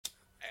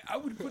I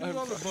would put it on a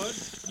bun.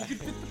 You could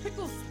fit the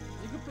pickles.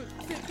 You could put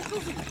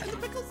pickles in the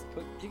pickles.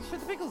 You can fit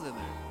the pickles in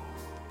there.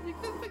 You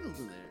can fit the pickles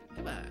in there.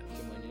 Come on.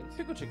 Some onions.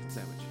 Pickle chicken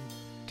sandwich.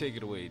 Take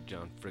it away,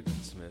 John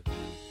Friggin Smith.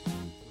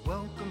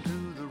 Welcome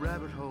to the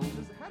rabbit hole,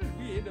 How did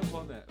we end up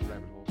on that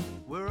rabbit hole?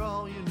 where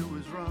all you knew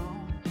is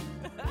wrong.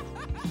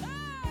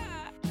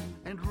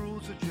 And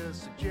rules are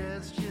just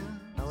suggestions,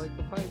 I like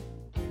the pipe.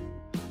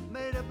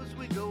 made up as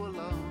we go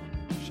along.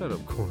 Shut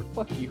up, Corn.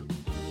 Fuck you.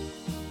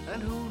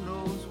 And who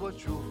knows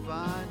what you'll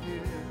find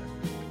here.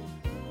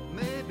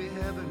 Maybe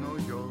heaven or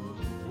your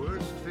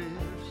worst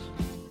fears.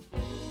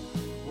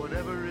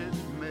 Whatever it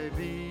may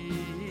be,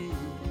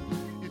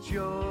 it's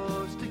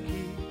yours to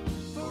keep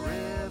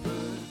forever.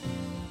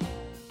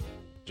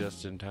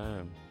 Just in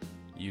time.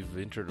 You've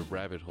entered a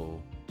rabbit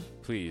hole.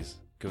 Please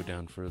go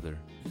down further.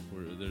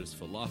 Where there's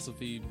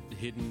philosophy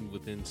hidden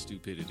within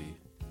stupidity.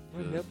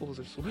 My nipples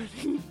are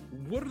sweating.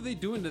 What are they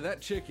doing to that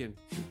chicken?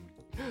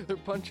 They're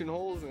punching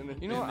holes in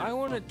it. You know what? Man, I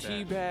want to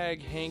fuck that.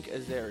 teabag Hank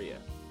Azaria.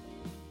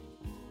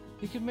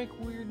 He can make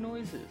weird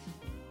noises.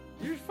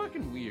 You're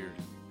fucking weird.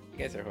 You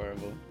guys are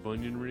horrible.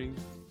 Bunyan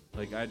rings?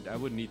 Like, I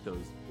wouldn't eat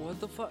those. What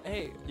the fuck?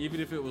 Hey, Even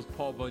if it was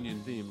Paul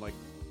Bunyan themed, like,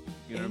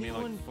 you know what I mean?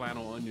 Anyone- Like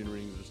flannel onion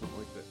rings or something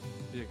like that.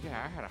 Be like,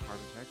 yeah, I had a heart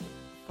attack.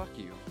 Fuck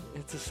you.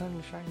 it's a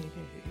sunshiny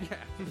day.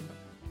 Yeah.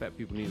 Fat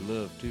people need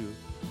love, too.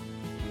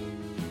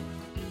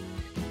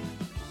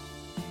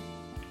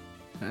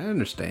 I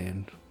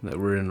understand that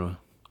we're in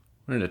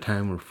a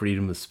time where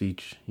freedom of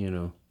speech,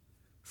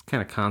 it's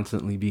kind of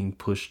constantly being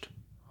pushed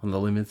on the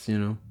limits,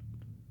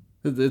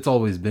 It's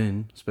always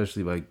been,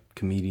 especially by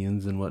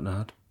comedians and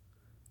whatnot.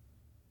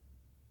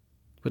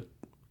 But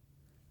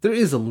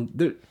there's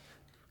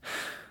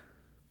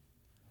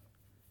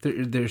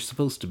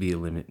supposed to be a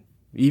limit,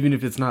 even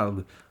if it's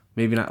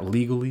maybe not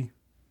legally,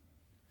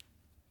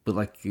 but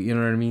like, you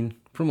know what I mean?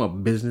 From a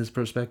business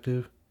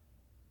perspective,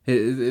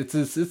 it's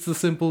the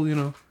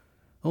simple,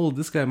 oh,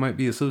 this guy might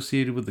be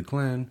associated with the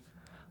Klan.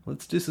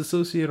 Let's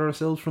disassociate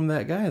ourselves from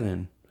that guy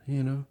then,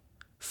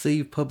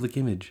 Save public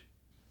image.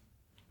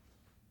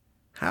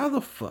 How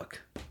the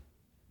fuck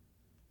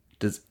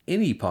does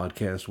any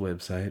podcast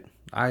website,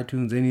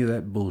 iTunes, any of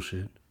that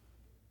bullshit,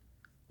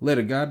 let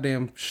a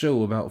goddamn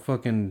show about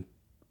fucking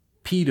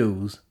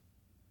pedos?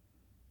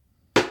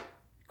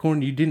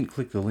 Corn, you didn't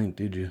click the link,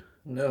 did you?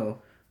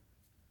 No.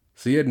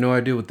 So you had no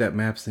idea what that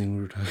maps thing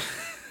we were talking.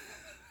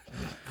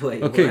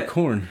 Wait, Okay, what?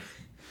 Corn.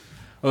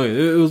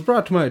 Okay, it was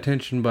brought to my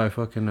attention by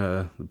fucking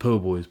the Po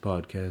Boys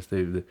podcast.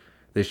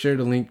 They shared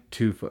a link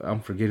to, I'm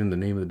forgetting the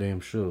name of the damn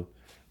show.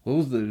 What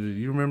was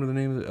you remember the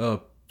name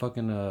of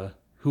the,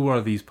 Who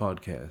Are These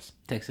Podcasts?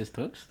 Texas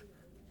Toast?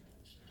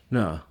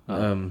 No.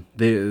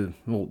 The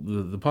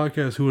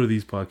podcast, Who Are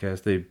These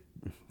Podcasts,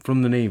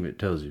 from the name it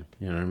tells you,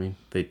 you know what I mean?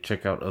 They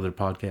check out other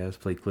podcasts,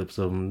 play clips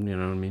of them, you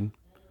know what I mean?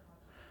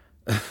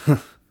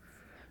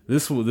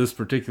 This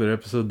particular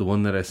episode, the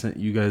one that I sent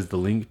you guys the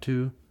link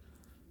to,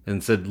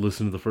 and said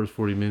listen to the first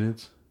 40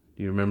 minutes.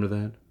 Do you remember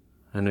that?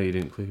 I know you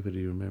didn't click, but do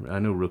you remember? I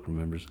know Rook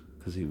remembers,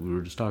 because we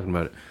were just talking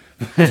about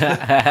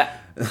it.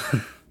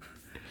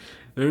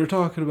 They were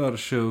talking about a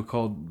show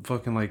called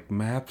fucking like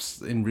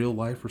Maps in Real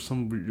Life or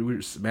some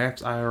weird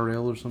Maps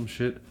IRL or some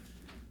shit.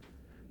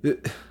 Oh,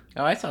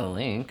 I saw the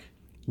link.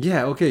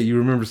 Yeah, okay, you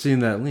remember seeing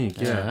that link,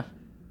 yeah. Uh-huh.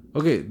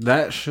 Okay,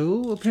 that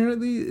show,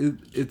 apparently,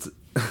 it's...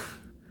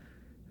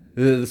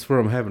 That's where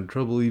I'm having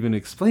trouble even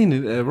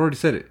explaining it. I've already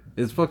said it.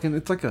 It's like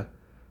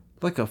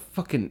a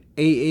fucking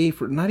AA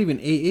for... Not even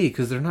AA,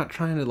 because they're not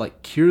trying to,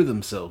 like, cure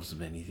themselves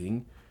of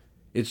anything.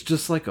 It's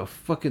just like a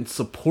fucking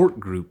support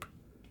group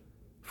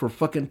for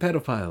fucking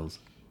pedophiles.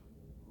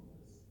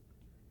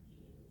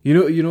 You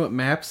know what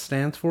MAPS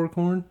stands for,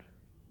 Corn?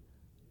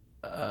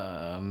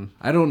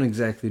 I don't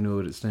exactly know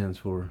what it stands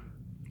for.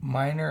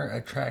 Minor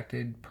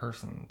attracted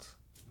persons.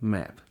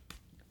 MAP.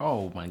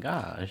 Oh my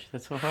gosh,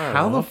 that's so hard.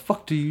 How the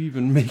fuck do you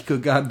even make a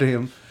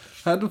goddamn...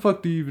 How the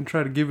fuck do you even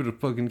try to give it a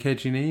fucking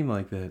catchy name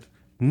like that?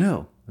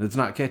 No, it's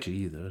not catchy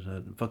either.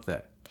 Fuck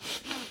that.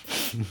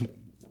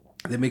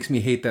 That makes me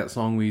hate that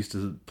song we used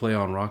to play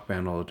on Rock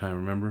Band all the time,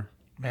 remember?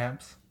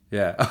 Maps.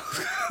 Yeah.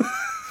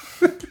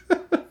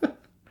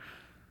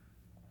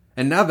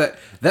 And now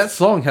that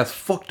song has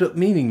fucked up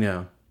meaning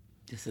now.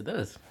 Yes, it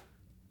does.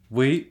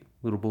 Wait,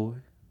 little boy,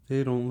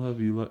 they don't love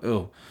you like...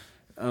 Oh.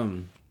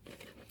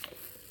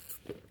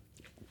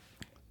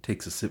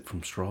 Takes a sip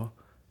from straw.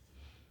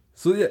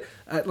 So yeah,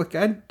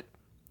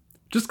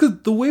 just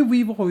because the way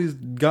we've always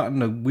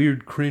gotten a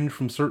weird cringe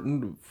from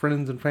certain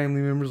friends and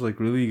family members, like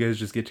really you guys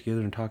just get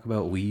together and talk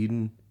about weed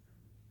and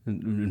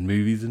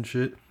movies and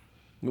shit.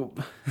 Well,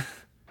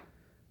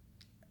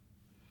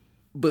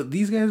 but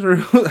these guys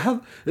are...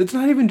 It's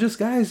not even just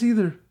guys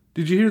either.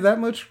 Did you hear that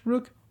much,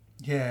 Rook?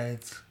 Yeah,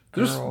 it's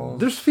girls.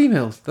 There's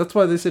females. That's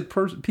why they said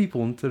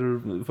people instead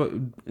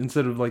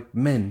of like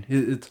men.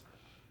 It's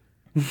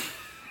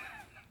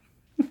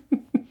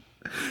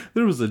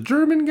there was a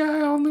German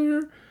guy on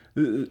there.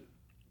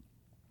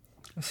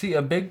 See,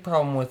 a big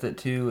problem with it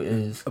too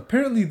is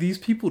Apparently these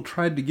people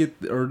trying to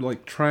get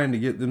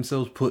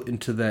themselves put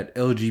into that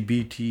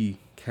LGBT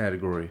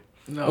category.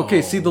 No.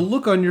 Okay, see the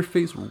look on your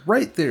face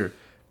right there.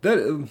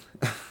 That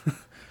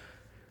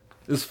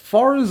as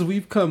far as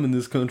we've come in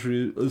this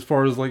country, as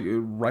far as like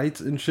rights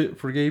and shit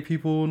for gay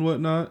people and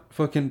whatnot,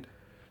 fucking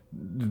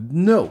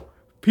no.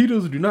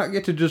 Pedos do not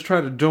get to just try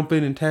to jump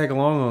in and tag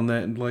along on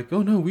that and like,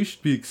 oh no, we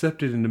should be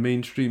accepted into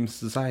mainstream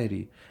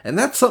society. And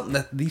that's something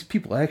that these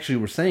people actually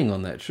were saying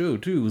on that show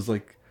too. Was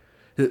like,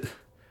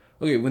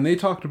 okay, when they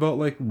talked about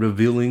like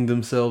revealing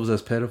themselves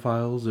as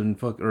pedophiles and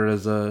or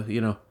as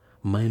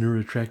minor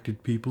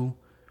attracted people,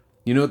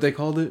 you know what they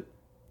called it?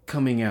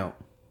 Coming out.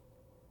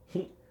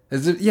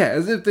 As if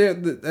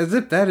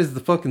that is the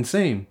fucking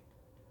same.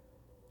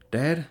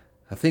 Dad,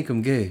 I think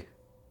I'm gay.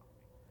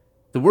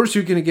 The worst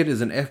you're gonna get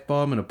is an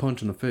F-bomb and a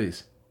punch in the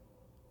face.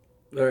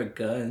 Or a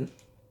gun.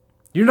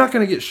 You're not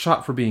gonna get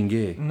shot for being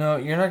gay. No,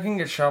 you're not gonna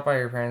get shot by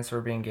your parents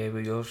for being gay,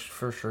 but you'll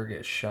for sure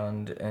get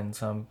shunned and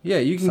some. Yeah,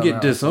 you can some get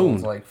households,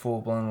 disowned. like full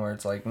blown, where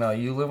it's like, no,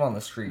 you live on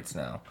the streets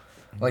now.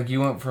 Like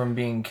you went from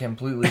being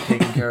completely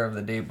taken care of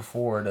the day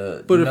before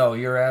to no,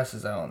 your ass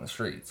is out on the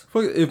streets.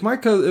 If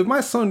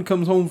my son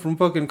comes home from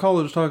fucking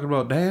college talking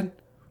about, Dad,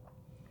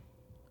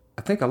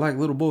 I think I like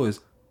little boys,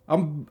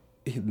 I'm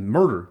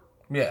murder.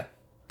 Yeah.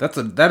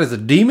 That is a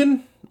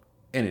demon,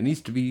 and it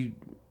needs to be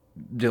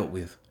dealt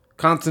with.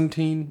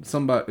 Constantine,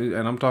 somebody,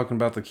 and I'm talking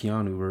about the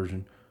Keanu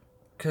version.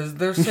 Because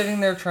they're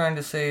sitting there trying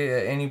to say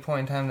at any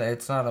point in time that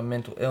it's not a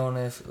mental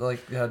illness,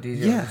 like how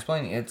DJ was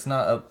explaining. It's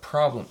not a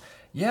problem.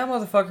 Yeah,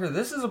 motherfucker,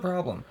 this is a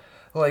problem.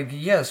 Like,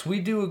 yes, we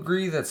do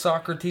agree that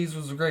Socrates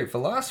was a great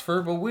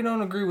philosopher, but we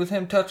don't agree with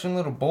him touching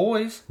little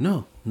boys.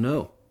 No.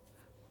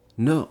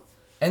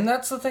 And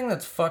that's the thing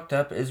that's fucked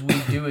up, is we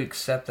do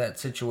accept that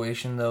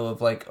situation, though,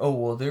 of like, oh,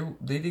 well,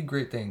 they did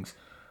great things,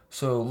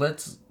 so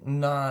let's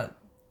not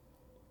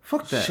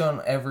Fuck that.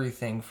 shun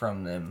everything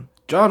from them.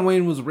 John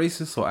Wayne was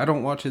racist, so I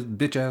don't watch his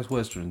bitch-ass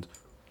westerns.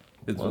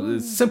 It's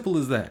as simple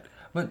as that.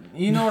 But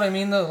you know what I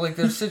mean, though? Like,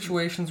 there's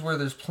situations where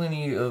there's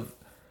plenty of...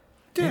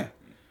 Yeah.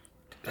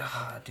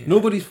 Dude.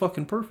 Nobody's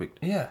fucking perfect.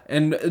 Yeah.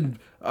 And,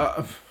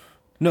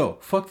 no,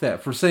 fuck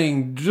that.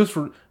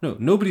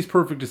 Nobody's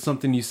perfect is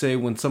something you say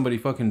when somebody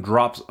fucking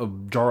drops a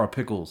jar of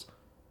pickles.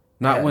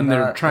 Not when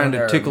they're trying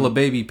to tickle a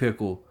baby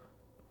pickle.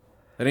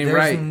 That ain't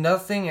right. There's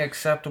nothing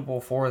acceptable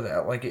for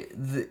that. Like,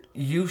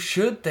 you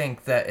should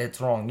think that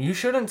it's wrong. You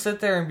shouldn't sit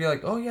there and be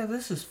like, oh yeah,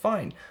 this is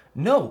fine.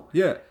 No.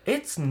 Yeah.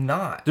 It's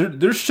not.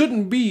 There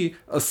shouldn't be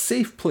a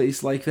safe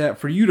place like that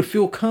for you to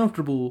feel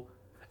comfortable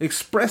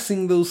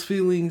expressing those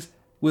feelings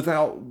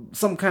without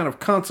some kind of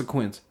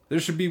consequence. There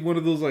should be one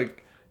of those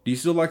like, do you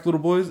still like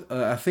little boys?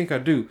 I think I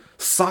do.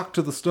 Sock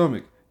to the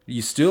stomach.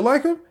 You still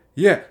like them?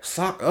 Yeah.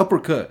 Sock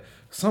uppercut.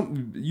 It's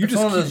one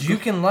of those, you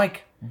can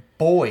like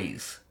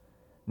boys,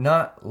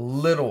 not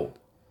little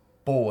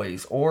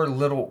boys or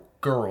little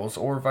girls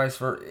or vice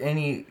versa.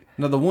 Any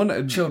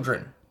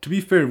children. To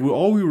be fair,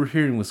 all we were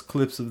hearing was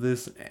clips of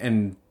this,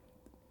 and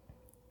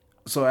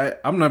so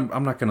I'm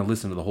not gonna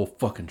listen to the whole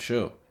fucking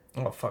show.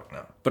 Oh fuck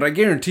no! But I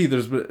guarantee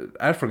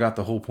I forgot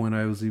the whole point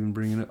I was even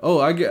bringing up. Oh,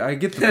 I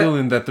get the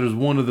feeling that there's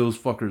one of those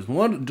fuckers,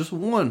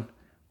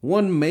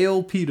 one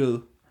male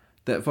pedo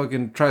that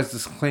fucking tries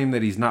to claim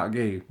that he's not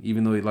gay,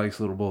 even though he likes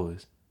little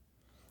boys.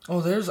 Oh,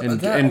 there's and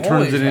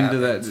turns it into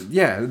that.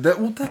 Yeah, that's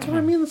what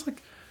I mean. It's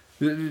like,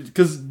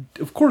 because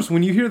of course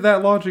when you hear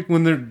that logic,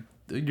 when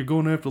you're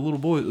going after little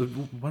boys,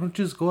 why don't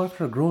you just go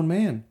after a grown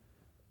man?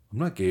 I'm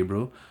not gay,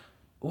 bro.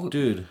 Well,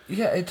 dude.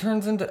 Yeah, it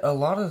turns into, a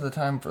lot of the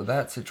time for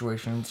that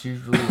situation, it's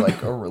usually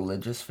like a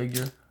religious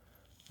figure.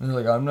 They're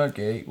like, I'm not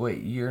gay.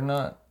 Wait, you're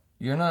not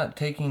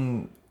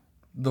taking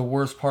the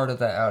worst part of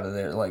that out of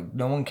there. Like,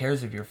 no one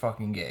cares if you're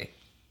fucking gay.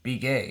 Be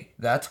gay.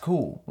 That's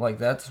cool. Like,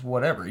 that's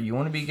whatever. You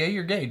want to be gay,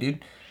 you're gay,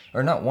 dude.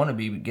 Or not want to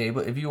be gay,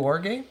 but if you are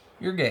gay,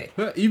 you're gay.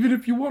 Yeah, even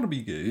if you want to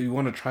be gay, you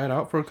want to try it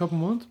out for a couple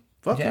months?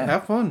 Fuck it,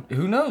 have fun.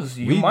 Who knows?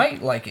 You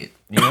might like it.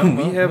 You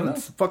know? We have a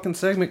fucking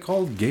segment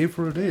called "Gay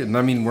for a Day," and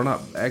I mean, we're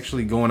not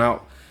actually going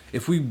out.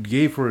 If we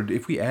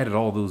added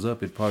all those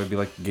up, it'd probably be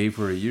like "Gay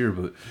for a Year."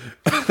 But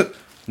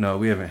no,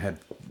 we haven't had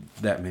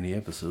that many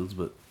episodes.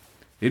 But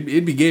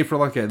it'd be gay for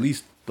like at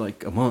least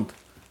like a month.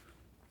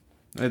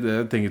 I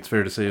think it's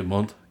fair to say a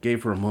month. Gay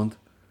for a month.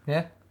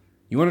 Yeah.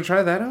 You want to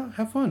try that out?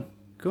 Have fun.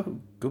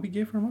 Go be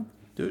gay for a month.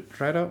 Do it.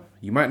 Try it out.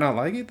 You might not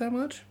like it that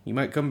much. You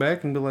might come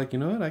back and be like, you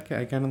know what?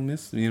 I kind of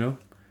miss,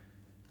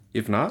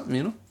 If not,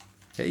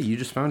 hey, you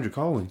just found your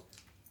calling.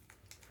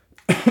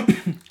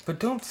 But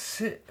don't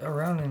sit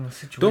around in a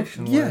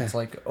situation where it's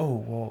like, oh,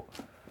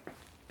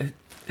 well,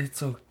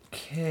 it's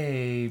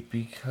okay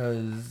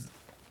because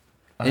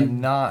I'm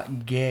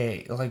not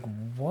gay. Like,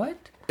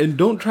 what? And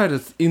don't try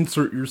to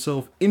insert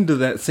yourself into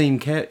that same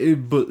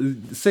but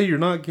say you're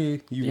not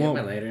gay.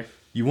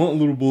 You want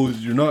little boys.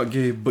 You're not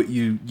gay, but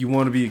you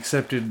want to be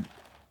accepted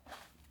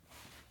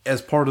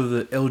as part of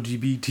the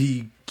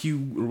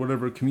LGBTQ or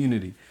whatever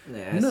community.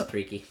 Yeah, that's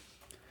freaky.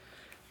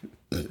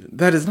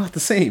 That is not the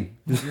same.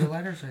 Your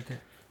lighters right there.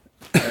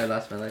 I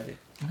lost my lighter.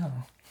 No.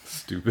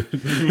 Stupid.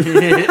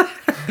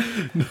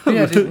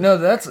 Yeah, dude, no,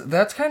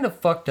 that's kind of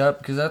fucked up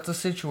because that's a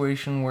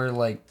situation where,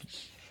 like,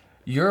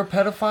 you're a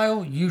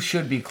pedophile, you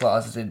should be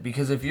closeted.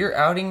 Because if you're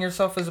outing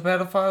yourself as a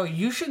pedophile,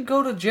 you should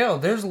go to jail.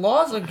 There's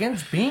laws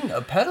against being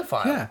a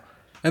pedophile. Yeah.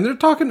 And they're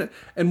talking,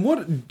 and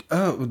what,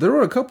 there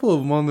were a couple of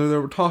them on there that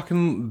were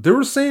talking, they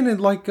were saying it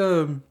like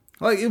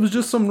it was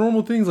just some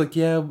normal things, like,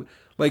 yeah,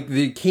 like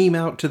they came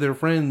out to their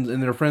friends,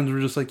 and their friends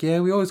were just like, yeah,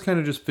 we always kind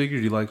of just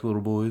figured you liked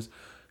little boys.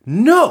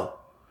 No!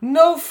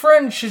 No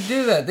friend should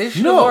do that. They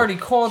should have No. already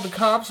called the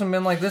cops and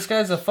been like, this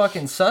guy's a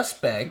fucking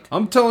suspect.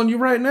 I'm telling you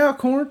right now,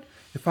 Corn,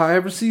 if I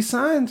ever see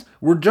signs,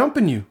 we're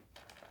jumping you.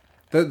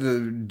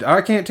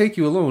 I can't take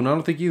you alone. I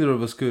don't think either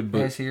of us could, May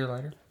I but see your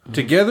lighter?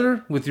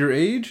 together, with your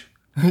age,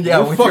 Yeah,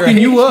 we're with your fucking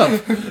age. you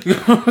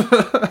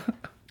up.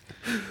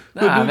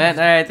 Nah, man.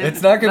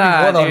 It's not going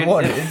to be dude.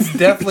 one-on-one. It's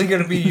definitely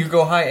going to be you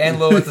go high and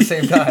low at the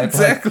same time.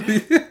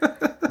 Exactly.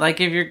 Like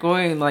if you're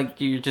going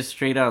like you're just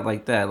straight out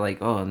like that,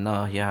 like oh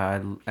no,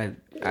 yeah,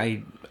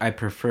 I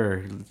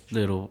prefer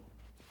little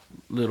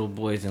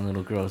boys and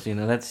little girls. You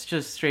know, that's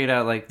just straight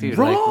out like, dude,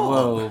 like Wrong.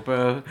 whoa,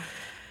 bro.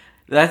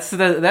 That's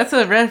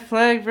a red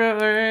flag, bro.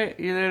 Alright,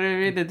 you know what I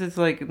mean? It's just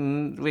like,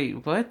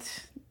 wait,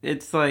 what?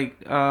 It's like,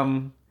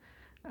 I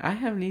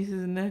have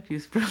nieces and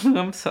nephews, bro.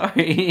 I'm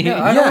sorry.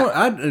 Yeah,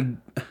 I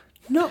don't...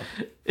 No.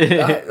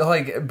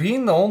 like,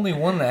 being the only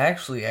one that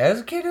actually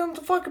has a kid on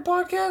the fucking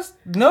podcast?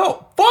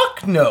 No.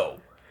 Fuck no.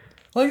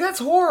 Like, that's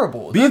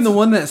horrible. Being the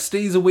one that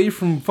stays away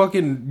from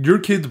fucking your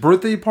kid's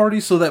birthday party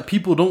so that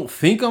people don't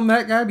think I'm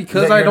that guy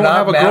because That I you're don't not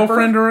have a Mapper?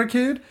 girlfriend or a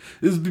kid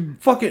is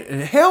fucking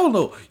hell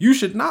no. You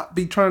should not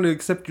be trying to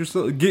accept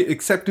yourself, get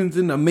acceptance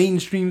in the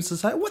mainstream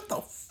society. What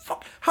the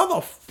fuck? How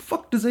the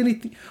fuck does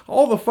anything,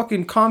 all the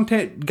fucking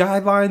content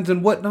guidelines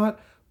and whatnot,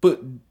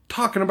 but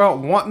talking about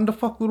wanting to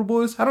fuck little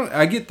boys?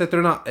 I get that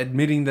they're not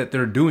admitting that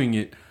they're doing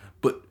it,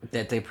 but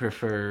That they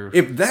prefer.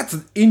 if that's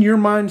in your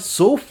mind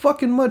so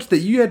fucking much that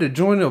you had to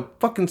join a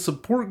fucking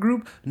support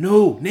group,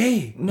 no,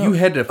 you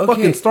had to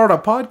fucking start a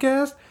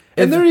podcast,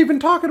 and they're even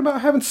talking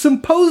about having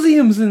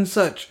symposiums and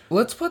such.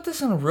 Let's put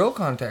this in a real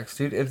context,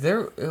 dude. If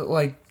there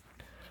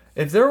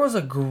was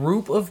a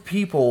group of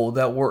people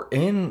that were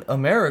in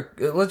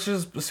America, let's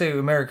just say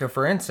America,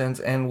 for instance,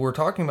 and we're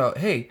talking about,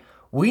 hey,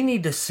 we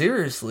need to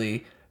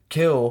seriously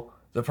kill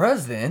the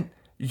president,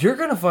 you're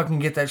gonna fucking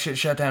get that shit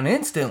shut down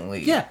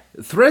instantly. Yeah,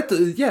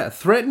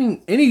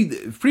 threatening any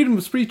freedom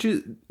of speech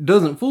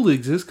doesn't fully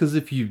exist because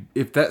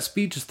if that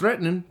speech is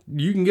threatening,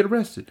 you can get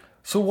arrested.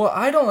 So what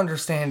I don't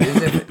understand is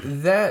if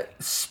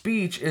that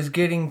speech is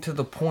getting to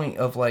the point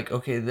of like,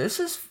 okay, this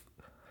is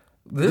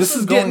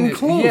getting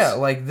close. Yeah,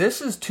 like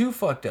this is too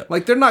fucked up.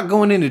 Like they're not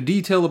going into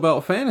detail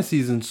about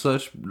fantasies and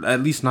such,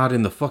 at least not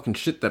in the fucking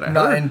shit that I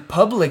Not heard. in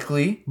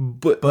publicly,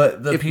 But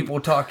the if- people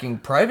talking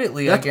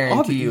privately, I That's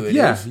guarantee you it is.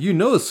 Yeah, you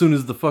know as soon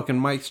as the fucking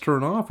mics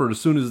turn off or as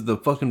soon as the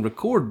fucking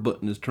record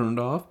button is turned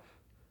off.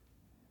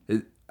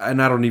 And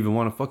I don't even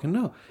want to fucking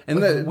know.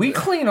 And We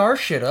clean our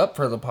shit up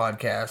for the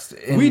podcast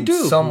in we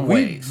do some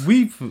ways.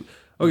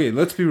 Okay,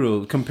 let's be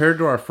real. Compared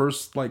to our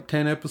first like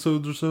 10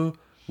 episodes or so,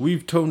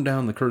 we've toned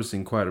down the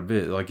cursing quite a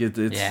bit. Like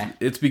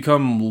it's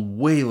become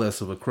way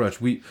less of a crutch.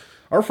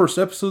 Our first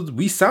episodes,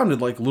 we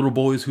sounded like little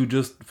boys who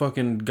just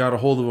fucking got a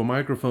hold of a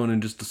microphone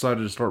and just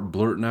decided to start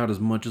blurting out as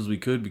much as we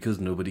could because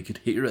nobody could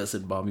hear us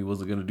and Bobby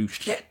wasn't going to do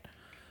shit.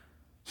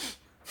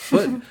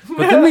 But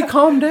then we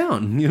calmed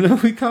down,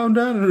 we calmed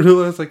down and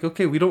realized like,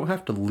 okay, we don't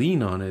have to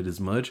lean on it as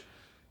much.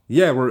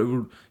 Yeah,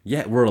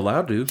 we're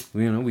allowed to,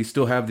 we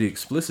still have the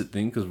explicit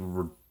thing because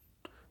we're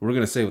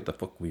going to say what the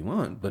fuck we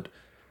want, but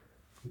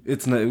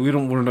it's not,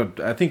 we're not,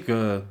 I think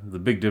the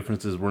big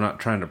difference is we're not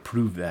trying to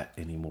prove that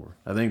anymore.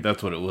 I think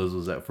that's what it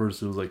was at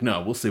first. It was like,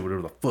 no, we'll say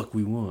whatever the fuck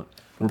we want.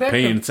 We're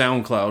paying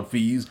SoundCloud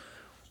fees.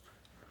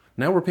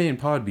 Now we're paying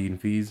Podbean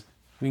fees.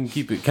 We can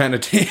keep it kind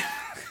of tame.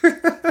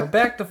 But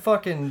back to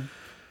fucking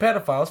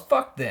pedophiles,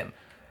 fuck them.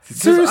 Because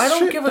Serious I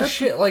don't shit, give a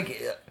shit.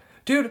 Like,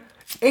 dude,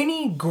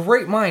 any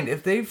great mind,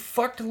 if they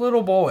fucked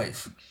little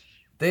boys,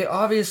 they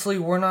obviously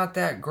were not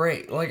that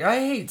great. Like, I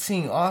hate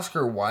seeing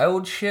Oscar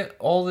Wilde shit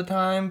all the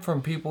time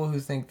from people who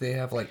think they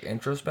have, like,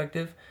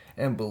 introspective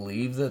and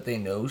believe that they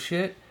know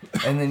shit.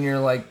 And then you're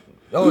like,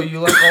 oh, you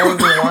like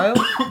Oscar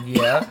Wilde?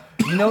 Yeah.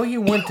 You know he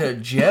went to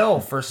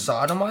jail for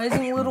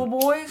sodomizing little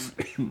boys?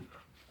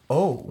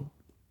 Oh.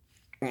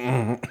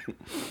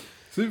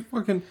 See,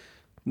 fucking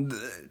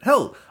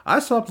hell, I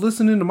stopped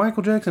listening to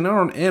Michael Jackson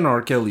and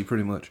R. Kelly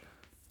pretty much.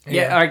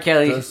 Yeah, R.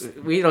 Kelly.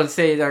 We don't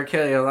say R.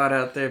 Kelly a lot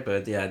out there,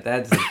 but yeah,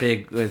 that's a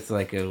big. It's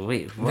like a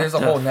wait. What There's a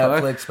the whole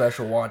fuck? Netflix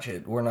special. Watch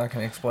it. We're not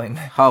going to explain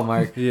that.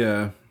 Hallmark.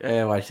 Yeah,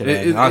 Yeah, watch it.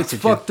 it's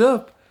fucked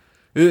up.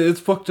 It's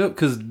fucked up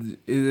because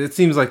it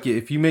seems like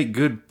if you make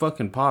good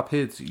fucking pop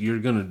hits, you're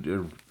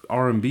gonna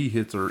R&B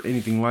hits or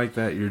anything like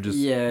that. You're just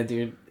Yeah,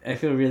 dude. I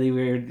feel really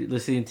weird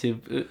listening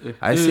to.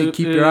 I say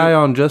keep your eye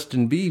on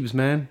Justin Biebs,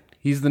 man.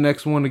 He's the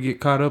next one to get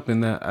caught up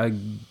in that.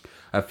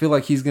 I feel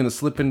like he's gonna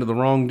slip into the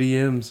wrong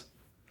DMs.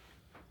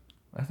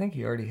 I think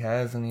he already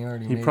has, and he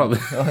already He made probably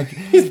it. Like,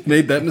 he's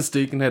made that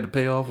mistake and had to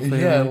pay off. A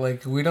family. yeah,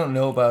 like we don't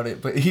know about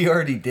it, but he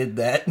already did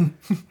that.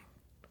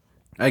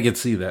 I could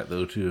see that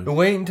though too.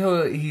 Wait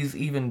until he's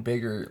even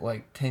bigger,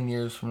 like 10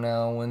 years from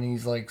now, when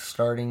he's like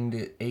starting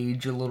to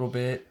age a little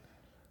bit.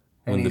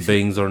 And When the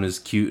bangs aren't as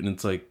cute, and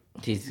it's like,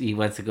 He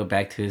wants to go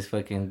back to his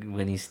fucking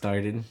when he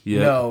started. yeah,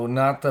 No,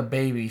 not the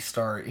baby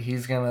start.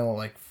 He's gonna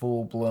like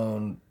full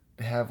blown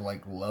have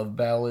like love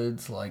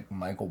ballads like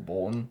Michael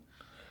Bolton.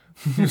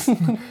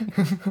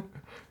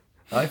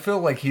 I feel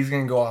like he's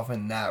gonna go off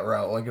in that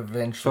route. Like I feel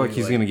eventually, like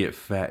he's gonna get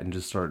fat and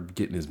just start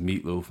getting his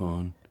meatloaf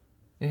on.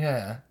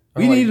 Yeah.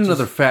 Or We like need just-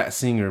 another fat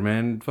singer,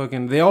 man.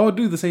 Fucking, they all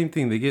do the same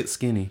thing. They get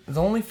skinny.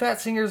 The only fat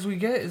singers we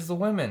get is the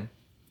women.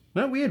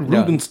 No, we had No.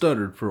 Ruben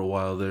Studdard for a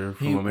while there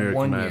from American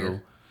 1 Idol.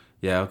 year.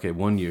 Yeah, okay,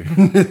 1 year.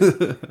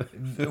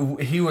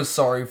 He was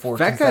sorry for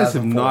Fat guys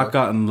have 2004. not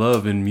gotten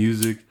love in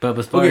music.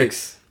 Bubba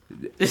Sparks.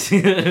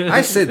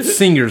 I said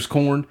singers,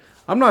 Corn.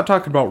 I'm not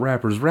talking about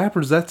rappers.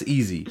 Rappers, that's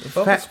easy.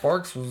 Bubba Fat-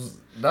 Sparks was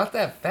not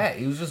that fat.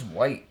 He was just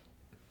white.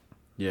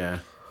 yeah.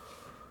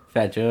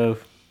 Fat Joe.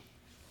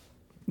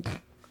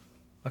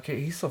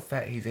 Okay, he's so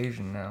fat he's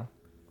Asian now.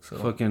 So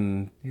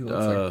Fucking. he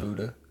looks like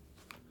Buddha.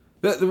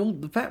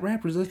 The fat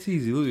rappers, that's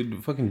easy. Look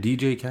at fucking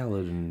DJ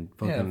Khaled and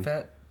Yeah, fucking.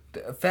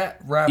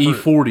 fat rapper.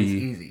 E40. is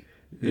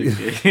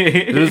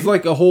easy. There's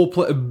like a whole.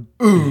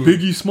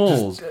 Biggie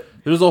Smalls.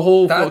 There's a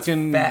whole That's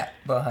fucking. fat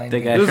behind The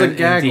him. guy There's a from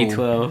gaggle.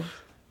 MD12.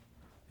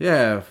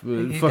 Yeah.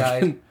 He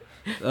Fucking.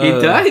 He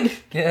died?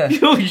 Yeah.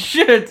 Holy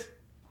shit.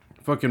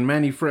 Fucking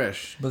Manny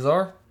Fresh.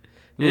 Bizarre.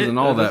 He wasn't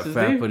Yeah, all that's that his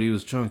fat, name. but he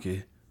was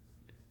chunky.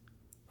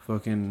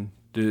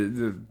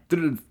 The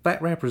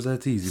fat rappers,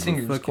 that's easy. but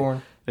Singers, fucking-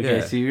 Corn. Okay,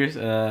 Yeah. singers.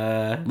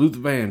 Luther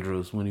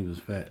Vandross when he was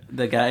fat.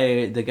 The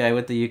guy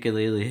with the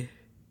ukulele.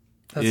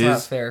 That's Is-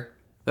 not fair.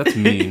 That's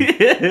mean.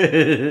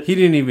 He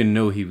didn't even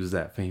know he was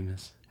that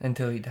famous.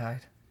 Until he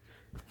died.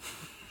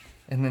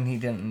 And then he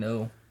didn't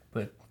know.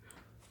 But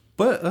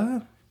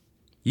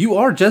you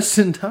are just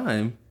in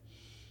time.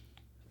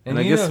 And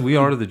I you guess know we who-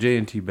 are the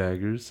J&T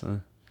baggers.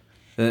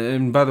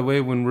 And by the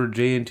way, when we're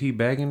J&T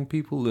bagging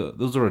people,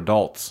 those are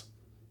adults.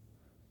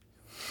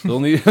 The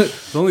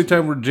only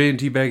time we're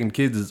J&T bagging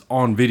kids is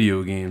on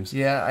video games.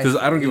 Yeah, Because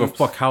I don't give a oops.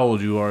 fuck how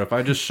old you are. If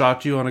I just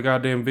shot you on a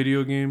goddamn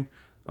video game,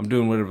 I'm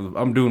doing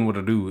what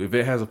I do. If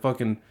it has a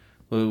fucking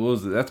what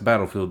was it? That's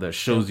Battlefield that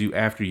shows you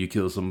after you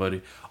kill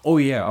somebody. Oh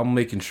yeah, I'm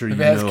making sure If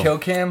you it has know. kill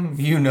cam,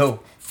 you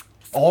know.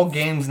 All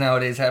games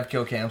nowadays have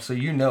kill cam, so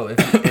you know if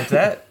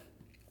that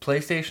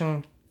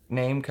PlayStation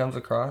name comes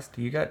across,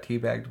 you got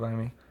teabagged by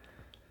me.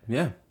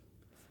 Yeah.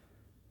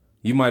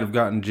 You might have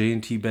gotten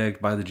J&T bagged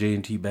by the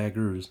J&T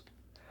baggers.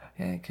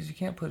 Yeah, because you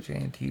can't put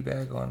J&T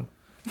bag on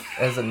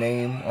as a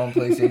name on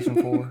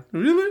PlayStation 4.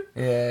 Really?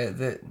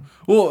 Yeah,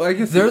 Well, I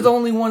guess they're the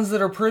only ones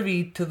that are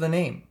privy to the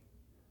name.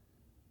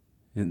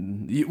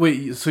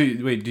 Wait,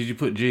 did you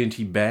put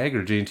J&T bag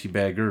or J&T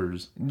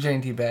baggers?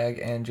 J&T bag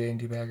and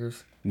J&T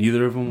baggers.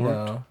 Neither of them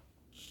worked. No.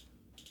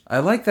 I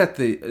like that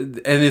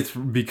and it's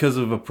because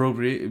of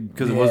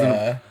because it wasn't.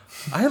 Yeah.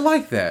 I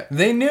like that.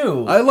 They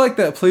knew. I like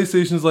that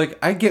PlayStation's like,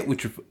 I get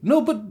what you're. No,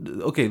 but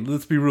okay,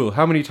 let's be real.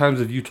 How many times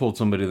have you told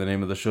somebody the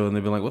name of the show and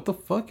they've been like, "What the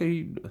fuck are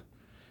you?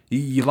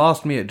 You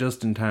lost me at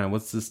just in time.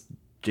 What's this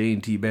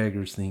J&T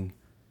baggers thing?"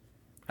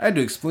 I had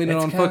to explain it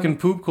It's on kinda- fucking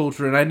Poop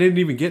Culture, and I didn't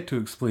even get to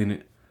explain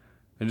it.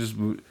 I just,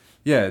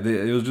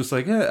 it was just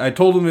like, yeah. I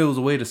told them it was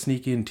a way to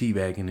sneak in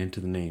teabagging into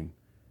the name.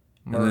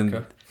 And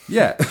America.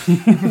 yeah.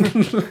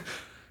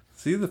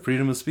 See, the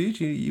freedom of speech,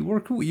 you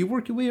work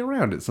your way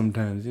around it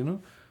sometimes, you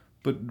know.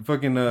 But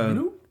fucking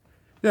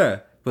yeah.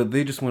 But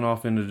they just went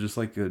off into just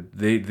like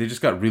they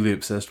just got really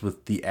obsessed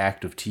with the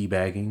act of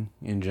teabagging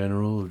in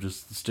general, of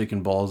just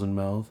sticking balls in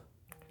mouth.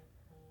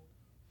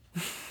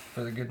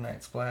 For the good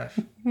night splash.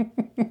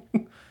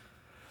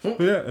 But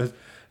yeah,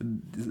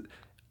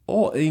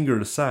 all anger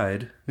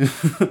aside,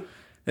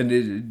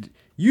 and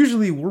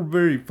usually we're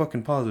very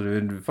fucking positive,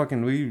 and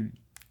fucking we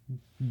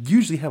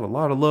usually have a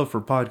lot of love for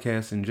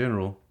podcasts in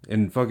general,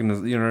 and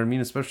fucking, you know what I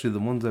mean, especially the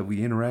ones that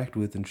we interact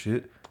with and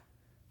shit.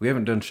 We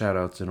haven't done shout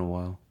outs in a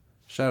while.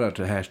 Shout out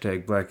to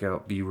hashtag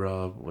Blackout B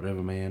Rob,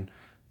 whatever, man.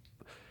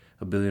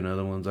 A billion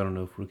other ones. I don't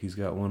know if Rookie's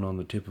got one on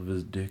the tip of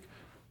his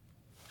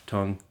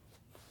tongue.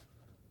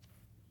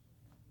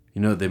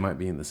 You know, they might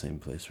be in the same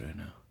place right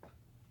now.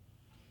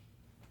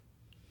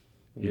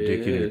 Your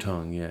dick and your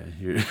tongue, yeah.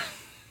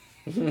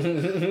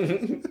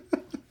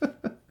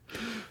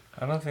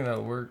 I don't think that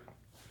would work.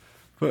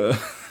 But,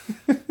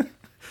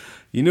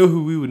 you know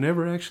who we would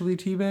never actually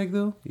teabag,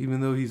 though?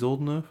 Even though he's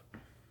old enough?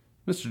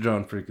 Mr.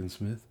 John freaking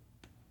Smith.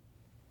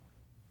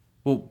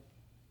 Well,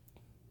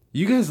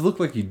 you guys look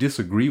like you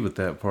disagree with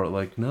that part.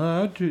 Like,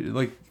 no,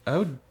 I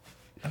would...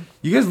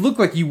 You guys look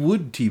like you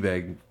would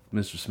teabag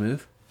Mr.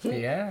 Smith.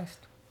 He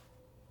asked.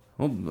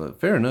 Well,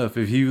 fair enough.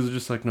 If he was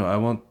just like, no, I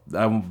want,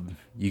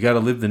 you gotta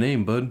live the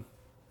name, bud.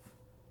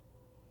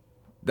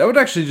 That would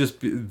actually just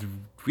be,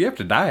 we have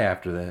to die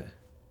after that.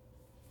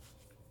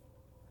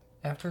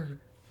 After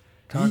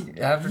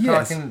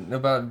Yes. talking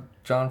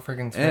about John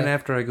friggin' Smith. And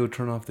after I go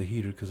turn off the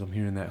heater because I'm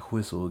hearing that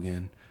whistle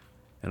again.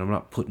 And I'm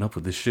not putting up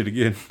with this shit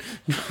again.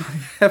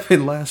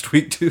 Happened last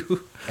week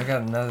too. I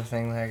got another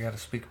thing that I got to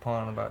speak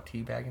upon about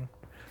teabagging.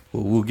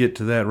 Well, we'll get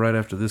to that right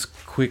after this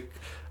quick.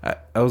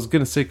 I was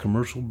gonna say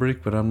commercial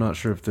break, but I'm not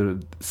sure if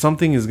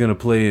something is gonna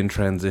play in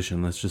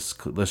transition. Let's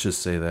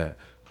just say that.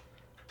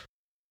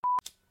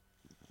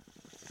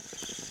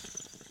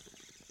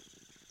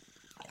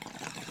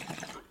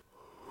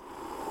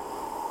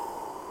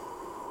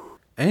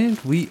 And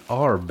we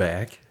are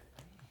back.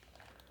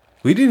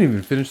 We didn't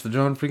even finish the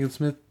John freaking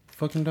Smith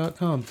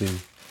fucking.com thing.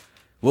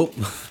 Well,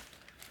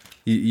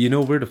 you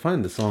know where to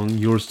find the song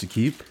 "Yours to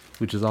Keep,"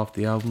 which is off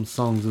the album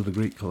 "Songs of the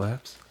Great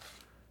Collapse."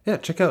 Yeah,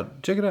 check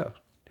it out.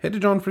 Head to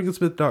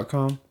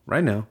johnfreakinsmith.com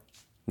right now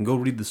and go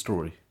read the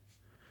story.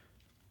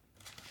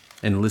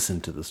 And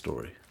listen to the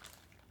story.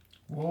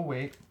 We'll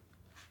wait.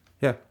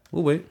 Yeah,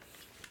 we'll wait.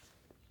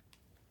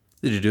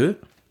 Did you do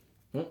it?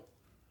 Hmm?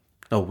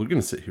 Oh, we're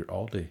going to sit here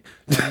all day.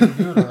 You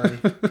do it already.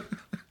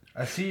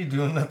 I see you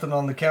doing nothing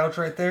on the couch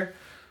right there.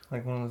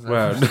 Like one of those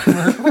Wow.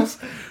 commercials.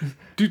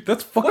 Dude,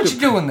 that's fucking... What you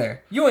doing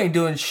there? You ain't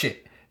doing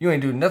shit. You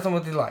ain't doing nothing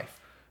with your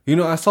life. You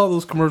know, I saw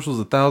those commercials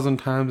 1,000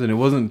 times, and it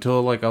wasn't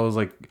until like I was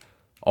like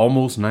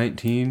almost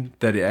 19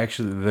 that it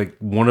actually, like,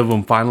 one of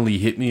them finally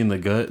hit me in the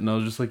gut, and I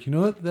was just like, you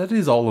know what? That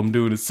is all I'm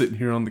doing is sitting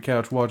here on the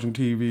couch watching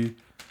TV,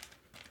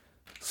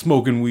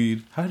 smoking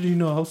weed. How do you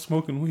know I was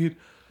smoking weed?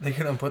 They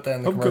couldn't put that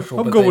in the I'm commercial.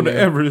 I'm but going they to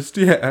knew. Everest,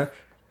 yeah.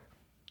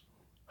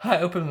 High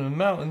up in the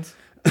mountains.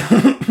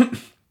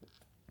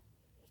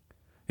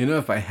 You know,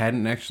 if I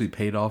hadn't actually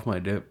paid off my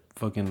debt,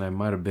 I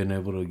might have been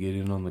able to get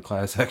in on the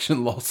class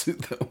action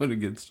lawsuit that went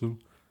against him.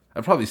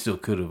 I probably still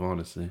could have,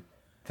 honestly.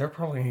 They're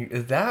probably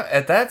at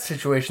that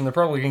situation. They're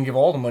probably gonna give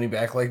all the money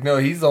back. Like, no,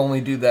 he's the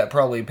only dude that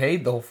probably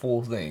paid the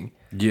full thing.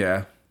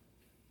 Yeah.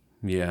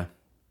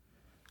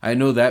 I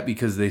know that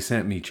because they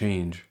sent me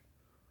change.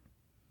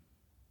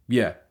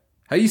 Yeah.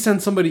 How you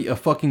send somebody a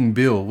fucking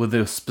bill with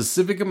a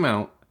specific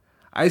amount,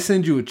 I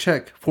send you a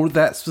check for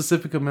that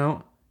specific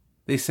amount,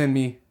 they send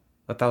me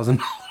 $1,000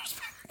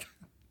 back.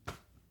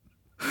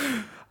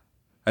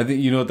 I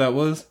think, you know what that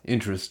was?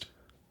 Interest.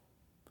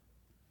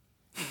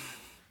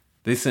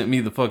 They sent me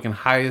the fucking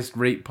highest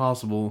rate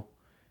possible.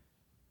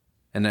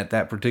 And at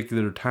that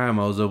particular time,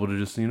 I was able to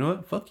just, you know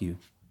what? Fuck you.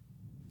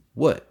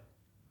 What?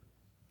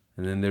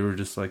 And then they were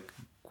just like,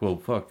 well,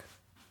 fuck.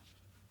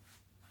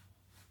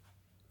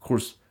 Of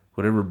course,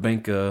 whatever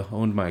bank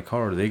owned my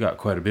car, they got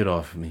quite a bit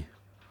off of me.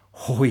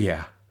 Oh,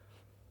 yeah.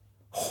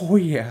 Oh,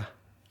 yeah.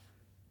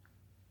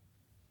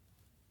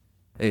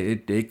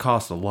 It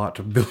cost a lot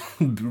to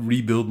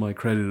rebuild my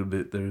credit a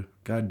bit there.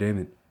 God damn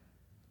it.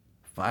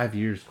 5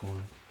 years,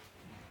 Corn.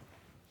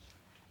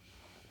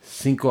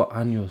 5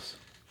 años.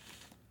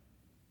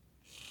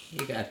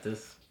 You got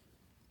this.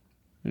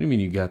 What do you mean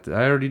you got that?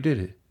 I already did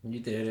it. You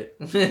did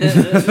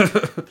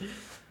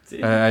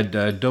it. I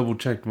double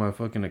checked my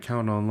fucking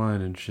account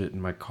online and shit,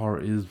 and my car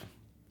is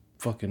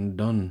fucking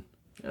done.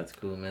 That's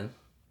cool, man.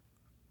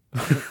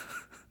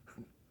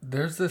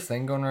 There's this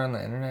thing going around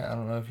the internet. I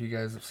don't know if you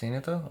guys have seen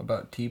it though,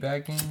 about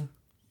teabagging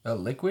a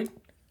liquid,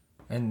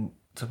 and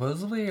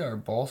supposedly our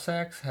ball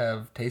sacks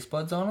have taste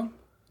buds on them.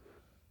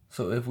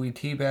 So if we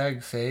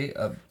teabag, say,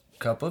 a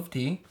cup of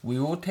tea, we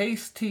will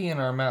taste tea in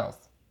our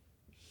mouth.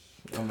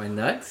 Oh, my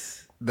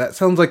nuts? That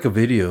sounds like a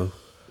video.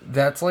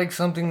 That's like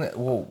something that,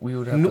 well, we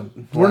would have No, to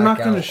we're not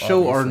black going to out,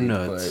 show our obviously,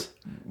 nuts.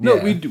 but, No,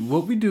 yeah. we do.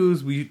 What we do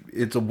is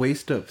it's a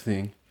waist up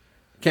thing.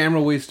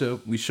 Camera waist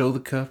up. We show the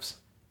cups.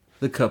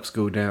 The cups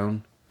go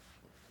down.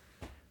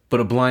 But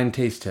a blind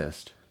taste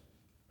test.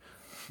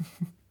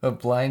 A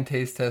blind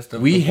taste test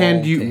of We the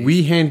hand ball you. taste.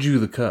 We hand you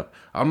the cup.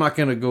 I'm not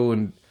gonna go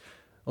and.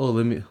 Oh,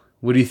 let me.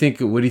 What do you think?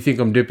 What do you think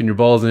I'm dipping your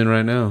balls in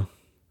right now?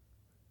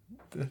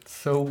 That's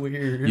so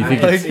weird. You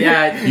think Like, it's-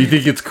 Yeah, You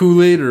think it's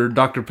Kool-Aid or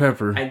Dr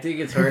Pepper? I think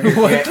it's harder.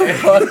 what the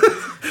fuck?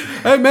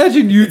 I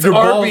imagine your balls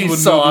Arby's would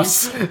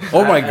sauce.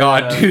 Oh my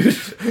god, dude!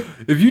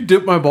 If you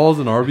dip my balls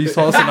in Arby's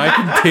sauce and I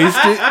can taste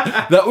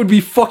it, that would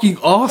be fucking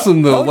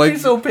awesome, though. I'll Like, be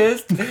so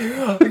pissed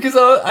because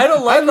I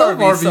don't like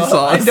love Arby's Arby's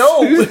sauce. I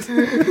sauce.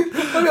 don't.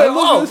 I'm like,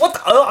 love what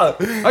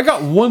the? I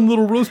got one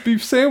little roast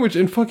beef sandwich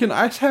and fucking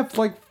I have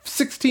like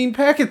 16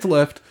 packets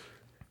left.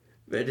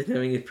 Imagine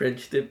having a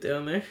French dip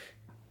down there.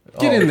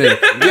 Get in there.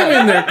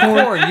 Get in there,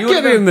 Corn. You would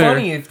Get have in been there.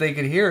 funny if they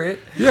could hear it.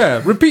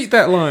 Yeah, repeat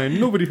that line.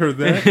 Nobody heard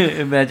that.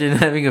 Imagine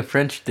having a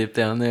French dip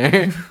down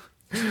there.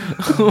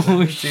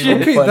 Oh shit!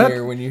 Even Okay,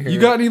 funnier when you hear you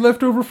it. got any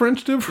leftover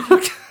French dip?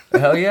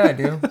 Hell yeah, I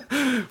do.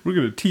 We're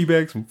gonna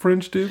teabag some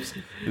French dips,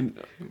 and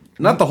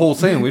not the whole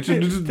sandwich.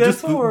 Just,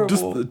 That's just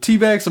horrible. the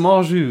teabag some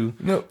au jus.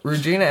 No,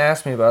 Regina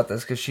asked me about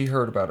this because she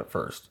heard about it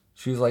first.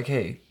 She was like,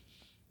 "Hey,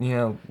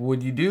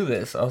 would you do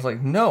this?" I was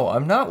like, "No,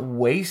 I'm not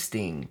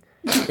wasting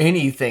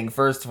anything."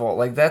 First of all,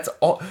 like that's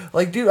all.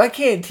 Like, dude, I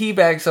can't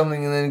teabag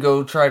something and then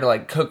go try to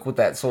like cook with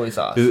that soy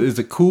sauce. Is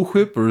it Cool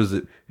Whip or is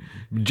it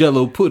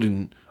Jello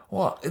pudding?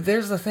 Well,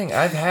 there's the thing.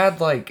 I've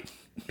had like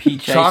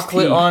Peach iced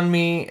chocolate tea. on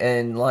me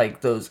and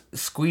like those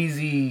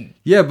squeezy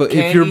Yeah, but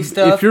candy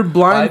stuff. if you're I've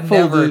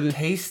blindfolded never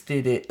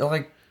tasted it.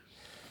 Like,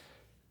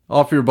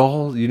 off your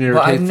balls, you never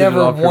but I've tasted never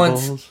it off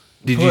once your balls.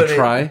 Did you put it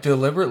try?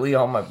 deliberately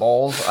on my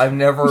balls? I've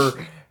never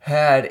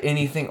had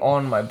anything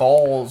on my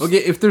balls. Okay,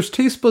 if there's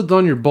taste buds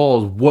on your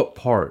balls, what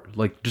part?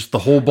 Like just the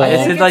whole ball? I I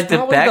think Is it like it's the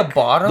probably back- the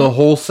bottom. The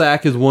whole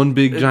sack is one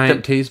big giant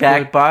The taste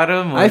back bud?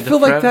 bottom. Or I the feel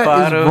like front that is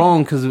bottom?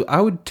 wrong because I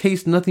would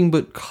taste nothing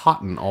but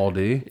cotton all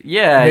day.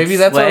 Yeah, Maybe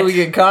it's that's why wet. we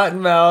get cotton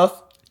mouth.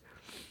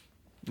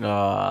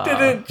 Aw.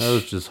 That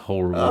was just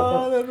horrible.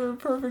 Oh, that would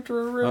be perfect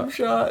for a rim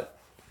shot.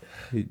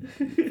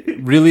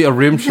 Really, a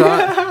rim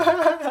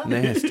shot?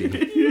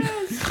 Nasty.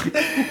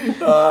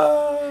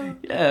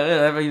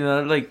 Yeah, I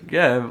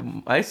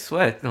mean, I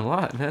sweat a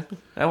lot, man.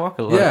 I walk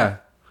a lot. Yeah,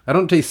 I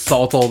don't taste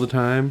salt all the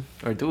time.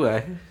 Or do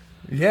I?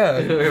 Yeah,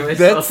 Am I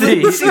that's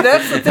salty?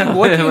 that's the thing.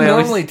 What do you Am I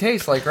always- normally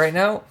taste? Like right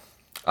now,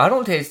 I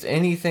don't taste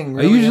anything.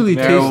 I Really usually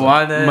taste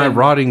Marijuana my and-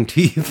 rotting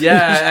teeth.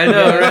 Yeah, I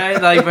know,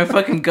 right? Like my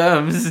fucking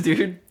gums,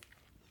 dude.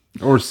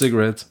 Or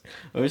cigarettes.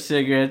 Or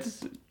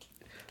cigarettes,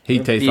 He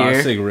Or tastes beer.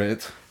 like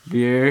cigarettes.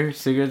 beer,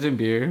 cigarettes and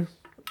beer.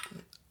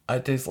 I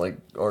taste like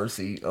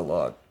RC a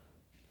lot.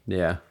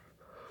 Yeah.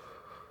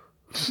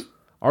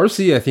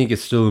 RC, I think,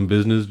 is still in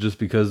business just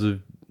because of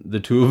the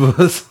two of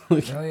us.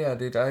 Like, Oh yeah,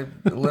 dude.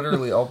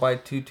 I'll buy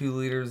 2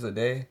 liters a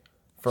day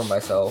for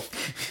myself.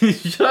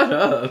 Shut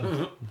up.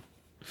 no,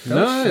 Shut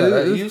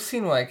up. it's- You've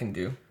seen what I can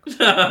do.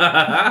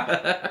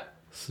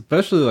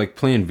 especially like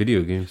playing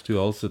video games too.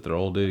 I'll sit there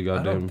all day. I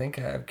don't Goddamn. think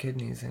I have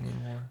kidneys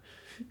anymore.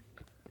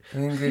 I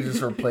think they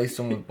just replaced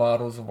them with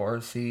bottles of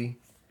RC.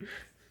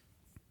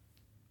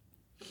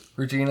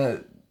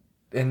 Regina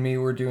and me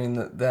were doing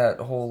that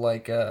whole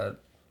like,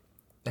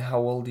 how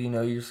old do you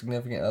know your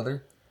significant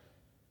other?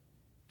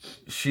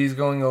 She's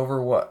going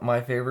over what my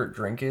favorite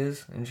drink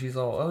is, and she's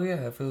all, "Oh yeah,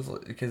 it feels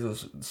like," because it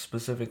was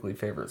specifically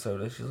favorite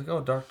soda. She's like,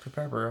 "Oh, Dr.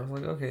 Pepper." I was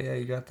like, "Okay, yeah,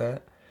 you got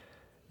that."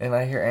 And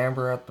I hear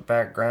Amber out the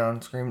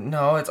background screaming,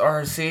 "No, it's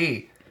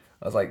RC."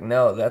 I was like,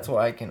 "No, that's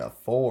what I can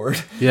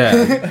afford."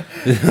 Yeah.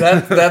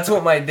 That's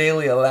what my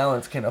daily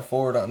allowance can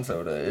afford on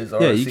soda is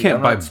RC. Yeah, you can't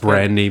I'm buy not spending-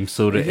 brand name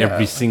soda Yeah, every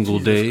like, single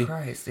Jesus day.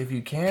 Christ, if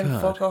you can,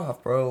 God. fuck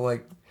off, bro.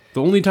 Like,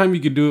 The only time you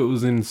could do it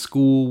was in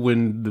school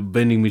when the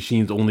vending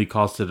machines only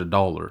costed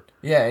 $1.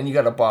 yeah, and you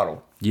got a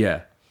bottle.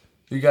 Yeah.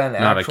 You got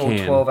an Not a actual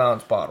can.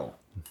 12-ounce bottle.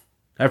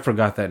 I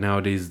forgot that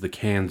nowadays the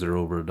cans are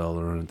over $1,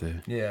 aren't they?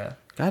 Yeah.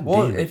 God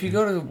Well, damn it. if you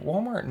go to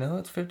Walmart, no,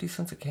 it's 50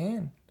 cents a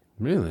can.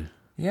 Really?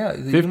 Yeah.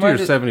 you 50 might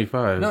or as-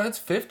 75? No, it's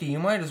 50. You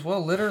might as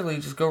well literally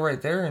just go right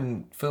there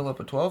and fill up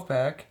a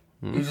 12-pack.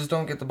 Hmm. You just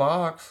don't get the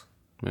box.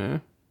 Yeah.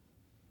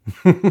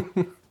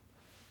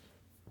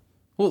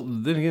 Well,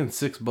 then again,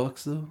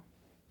 $6 though.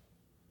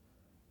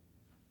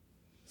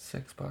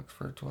 $6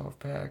 for a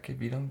 12-pack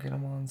if you don't get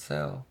them on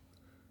sale.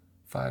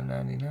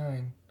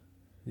 $5.99,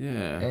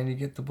 Yeah. and you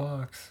get the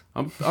box.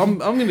 I'm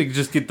gonna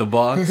just get the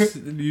box.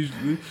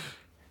 Usually,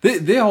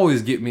 they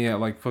always get me at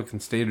like fucking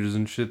Staters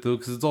and shit though,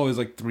 because it's always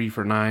like 3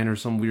 for $9 or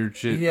some weird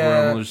shit. Where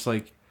Yeah. I'm just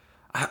like,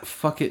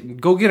 fuck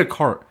it, go get a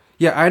cart.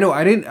 Yeah, I know.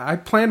 I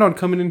planned on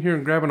coming in here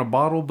and grabbing a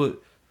bottle,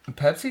 but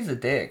Pepsi's a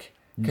dick.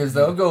 Because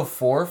they'll go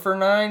 4 for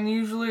 $9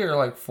 usually, or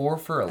like 4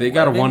 for 11. they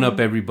gotta one up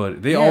everybody.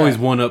 They Yeah. always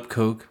one up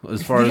Coke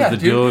as far Yeah, as the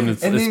dude. deal, and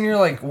it's. then you're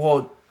like,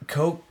 well,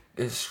 Coke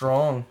is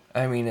strong.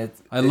 I mean,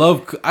 I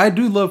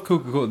do love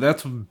Coca-Cola.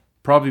 That's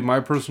probably my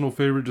personal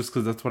favorite, just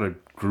because that's what I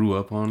grew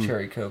up on.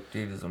 Cherry Coke,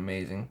 dude, is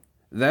amazing.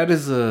 That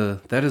is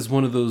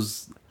one of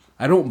those.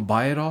 I don't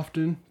buy it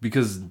often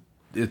because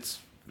it's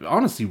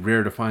honestly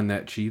rare to find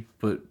that cheap.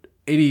 But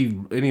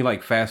any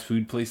like fast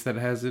food place that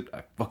has it,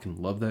 I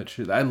fucking love that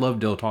shit. I love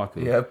Del Taco.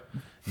 Yep.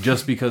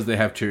 Just because they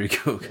have cherry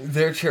Coke.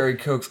 Their Cherry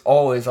Coke's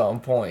always on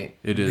point.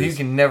 It is. You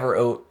can never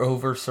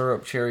over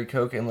syrup Cherry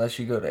Coke unless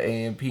you go to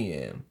AM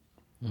PM.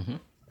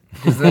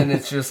 Because then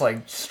it's just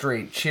like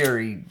straight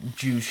cherry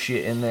juice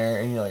shit in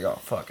there, and you're like, oh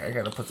fuck, I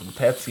gotta put some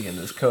Pepsi in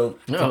this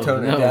Coke to No,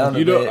 tone no. it down a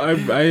You know,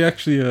 bit. I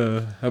actually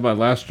at my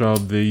last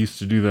job they used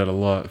to do that a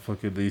lot.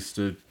 Fucking they used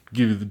to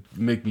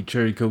make me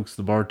cherry Cokes,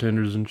 the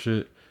bartenders and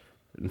shit.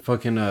 And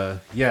fucking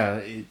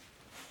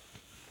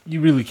you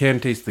really can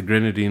taste the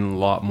grenadine a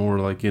lot more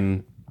like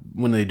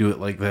when they do it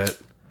like that.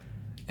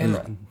 And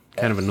It's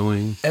kind of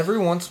annoying. every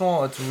once in a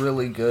while, it's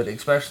really good,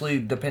 especially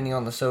depending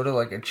on the soda.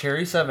 Like a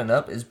Cherry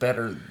 7-Up is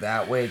better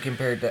that way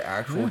compared to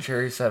actual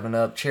Cherry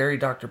 7-Up. Cherry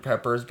Dr.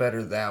 Pepper is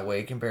better that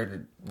way compared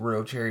to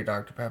real Cherry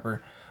Dr.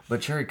 Pepper.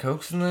 But Cherry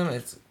Cokes in them,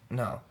 it's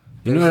no.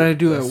 You know what I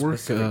do There's at a work?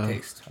 specific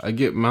taste. I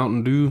get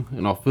Mountain Dew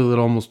and I'll fill it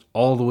almost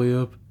all the way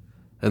up,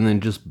 and then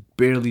just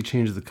barely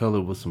change the color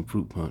with some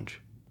fruit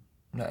punch.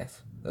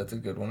 Nice. That's a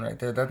good one right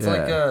there. That's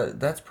Yeah.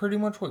 that's pretty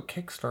much what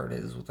Kickstart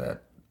is with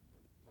that.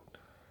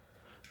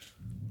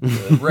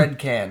 Red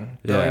can.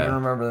 Don't Yeah. even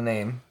remember the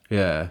name.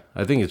 Yeah,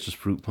 I think it's just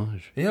fruit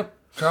punch. Yep.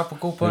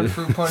 Tropical punch,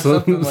 fruit punch,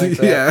 something like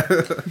that.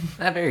 Yeah.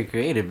 Not very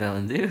creative,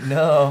 Mountain Dew.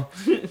 No.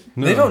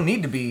 They don't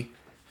need to be.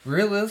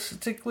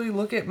 Realistically,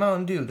 look at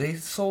Mountain Dew. They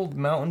sold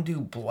Mountain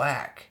Dew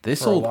Black. They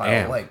for sold a while.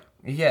 Amp. Like,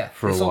 yeah.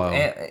 For they a sold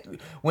while.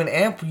 when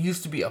Amp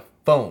used to be a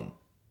phone.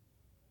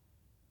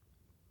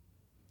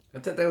 I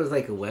thought that was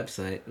like a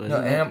website. Wasn't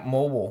No, it? Amp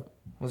Mobile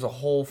was a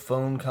whole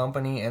phone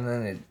company, and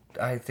then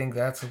I think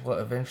that's what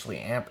eventually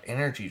Amp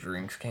Energy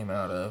Drinks came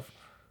out of.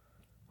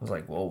 I was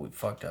like, well, we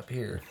fucked up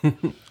here.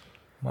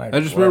 Might I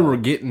as just well.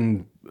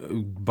 remember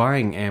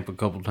buying Amp a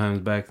couple times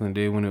back in the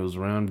day when it was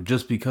around,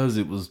 just because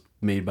it was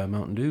made by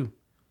Mountain Dew.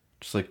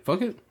 Just like,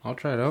 fuck it, I'll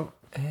try it out.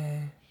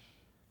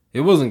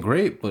 It wasn't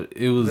great, but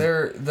it was.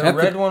 The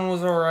red one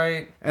was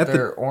alright. at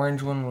Their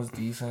orange one was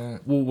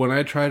decent. Well, when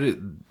I tried it,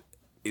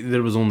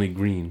 there was only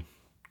green.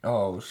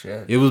 Oh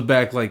shit! It was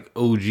back like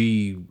OG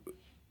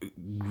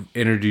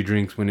energy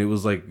drinks when it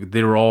was like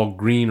they were all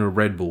green or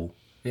Red Bull.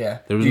 Yeah,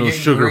 There was You no get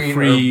sugar green or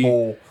free.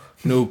 bowl.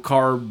 No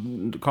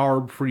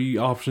carb free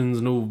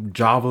options, no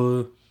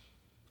Java.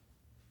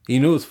 You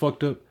know what's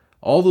fucked up?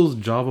 All those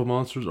Java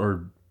monsters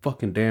are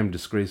fucking damn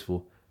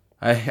disgraceful.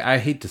 I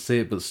hate to say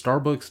it, but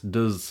Starbucks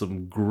does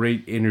some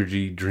great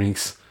energy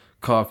drinks,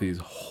 coffees.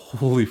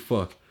 Holy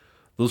fuck.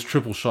 Those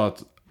triple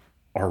shots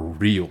are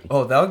real.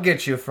 Oh, that'll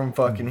get you from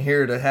fucking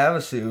here to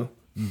Havasu.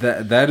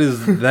 That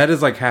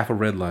is like half a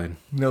red line.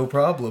 No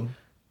problem.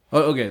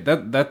 Oh, okay,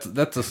 that's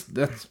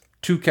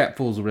 2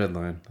 capfuls of red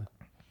line.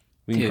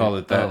 We can Dude, call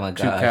it that. oh my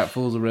 2 gosh.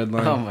 capfuls of red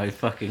line. Oh my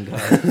fucking god.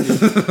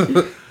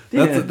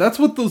 That's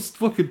what those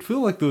fucking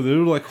feel like though. They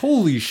were like,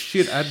 holy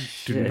shit, I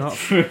do not.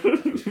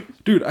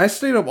 Dude, I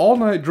stayed up all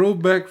night,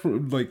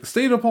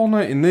 stayed up all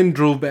night and then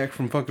drove back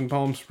from fucking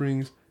Palm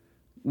Springs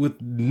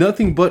with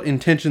nothing but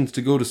intentions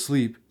to go to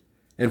sleep.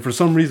 And for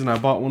some reason I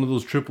bought one of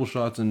those triple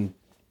shots and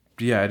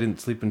yeah, I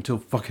didn't sleep until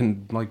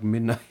fucking like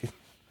midnight.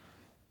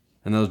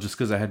 And that was just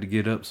because I had to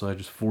get up, so I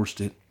just forced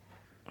it.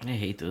 I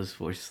hate those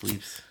forced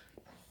sleeps.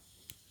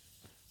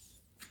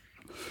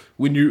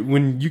 When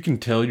you can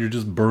tell you're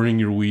just burning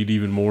your weed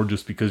even more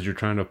just because you're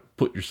trying to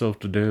put yourself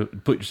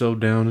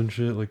down and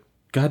shit. Like,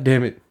 god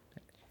damn it,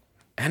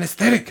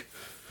 anesthetic.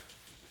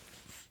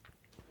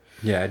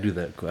 Yeah, I do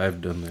that.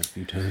 I've done that a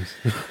few times.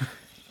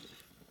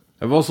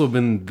 I've also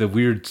been the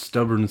weird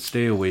stubborn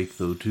stay awake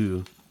though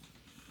too.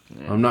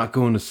 Yeah. I'm not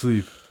going to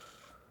sleep.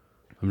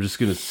 I'm just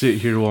gonna sit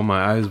here while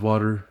my eyes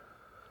water,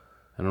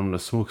 and I'm gonna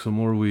smoke some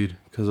more weed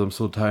because I'm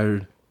so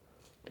tired.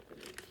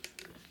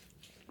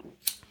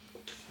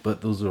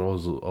 But those are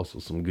also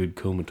some good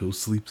comatose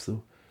sleeps,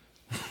 though.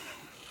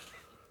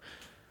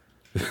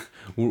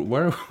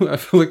 I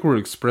feel like we're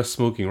express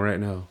smoking right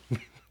now.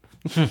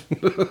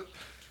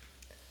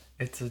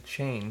 It's a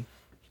chain.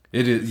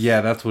 It is,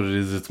 yeah, that's what it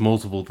is. It's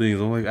multiple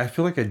things. I'm like, I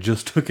feel like I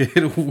just took a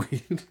hit of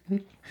weed.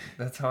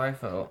 That's how I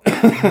felt.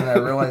 And I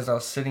realized I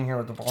was sitting here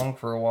with the bong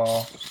for a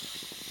while,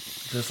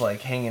 just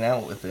like hanging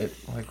out with it,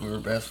 like we were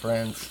best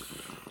friends.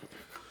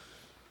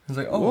 I was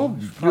like, oh, Well,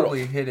 you should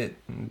probably hit it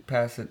and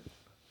pass it.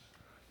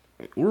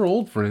 We're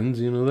old friends,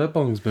 you know. That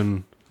bong's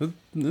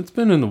it's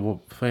been in the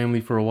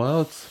family for a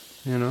while. It's,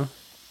 you know.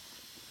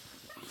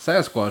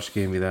 Sasquatch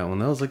gave me that one.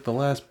 That was like the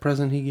last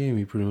present he gave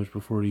me pretty much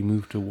before he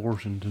moved to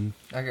Washington.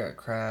 I got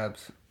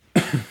crabs.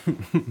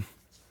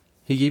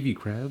 He gave you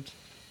crabs?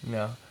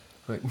 No,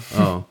 but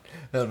Oh.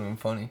 that would have been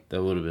funny.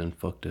 That would have been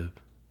fucked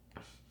up.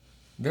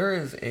 There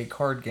is a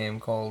card game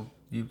called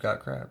You've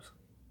Got Crabs.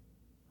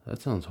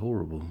 That sounds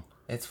horrible.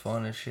 It's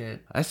fun as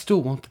shit. I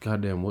still want the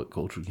goddamn What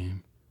Culture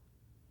game.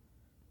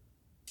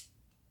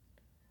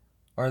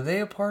 Are they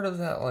a part of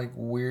that like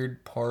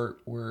weird part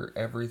where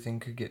everything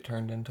could get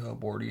turned into a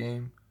board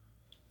game?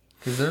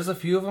 Because there's a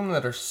few of them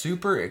that are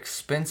super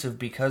expensive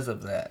because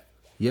of that.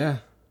 Yeah.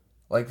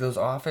 Like those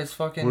Office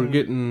fucking We're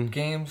getting...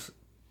 games.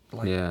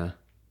 Like, yeah.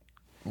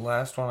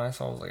 Last one I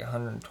saw was like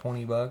 $120.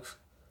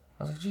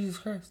 I was like, Jesus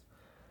Christ.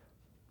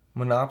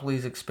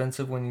 Monopoly's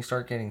expensive when you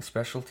start getting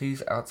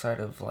specialties outside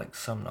of like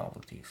some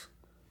novelties.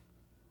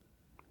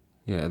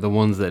 Yeah, the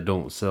ones that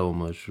don't sell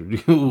much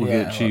will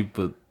get cheap,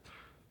 but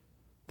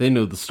they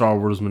know the Star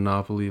Wars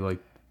Monopoly, like,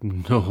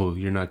 no,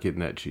 you're not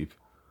getting that cheap.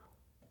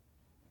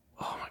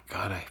 Oh my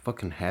god, I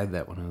fucking had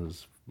that when I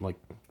was like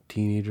a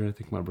teenager. I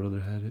think my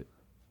brother had it.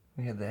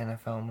 We had the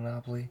NFL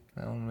Monopoly.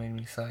 That one made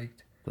me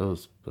psyched.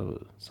 That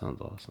sounds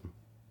awesome.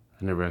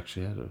 I never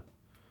actually had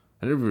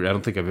I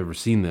don't think I've ever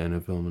seen the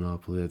NFL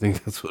Monopoly. I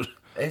think that's what...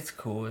 It's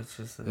cool. It's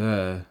just...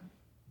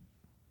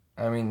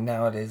 I mean,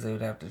 nowadays they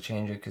would have to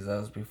change it because that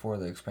was before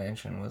the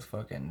expansion was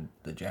fucking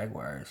the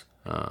Jaguars.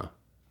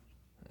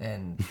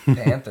 And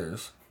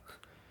Panthers.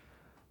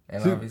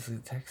 And obviously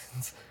the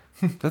Texans.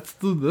 That's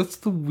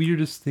the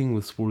weirdest thing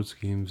with sports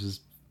games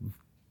is...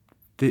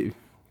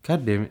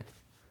 God damn it.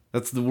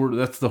 That's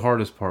the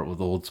hardest part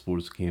with old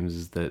sports games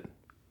is that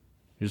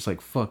you're just like,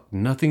 fuck,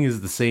 nothing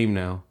is the same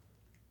now.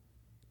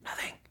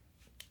 Nothing.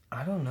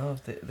 I don't know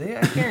if they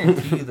I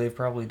guarantee you they've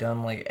probably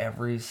done like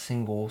every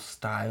single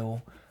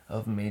style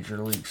of Major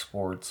League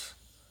Sports.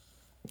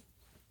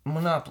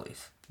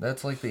 Monopolies.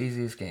 That's like the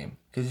easiest game.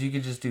 Because you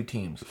could just do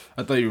teams.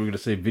 I thought you were going to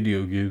say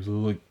video games. I was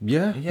like,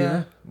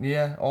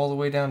 yeah. All the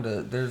way down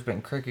to, there's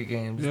been cricket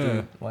games, Yeah.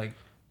 dude. Like,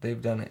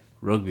 they've done it.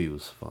 Rugby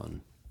was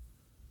fun.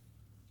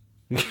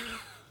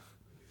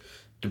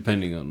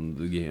 Depending on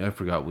the game. I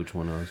forgot which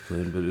one I was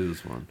playing, but it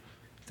was fun.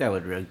 That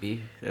would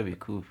rugby. That'd be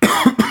cool.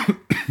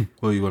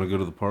 Well, you want to go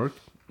to the park?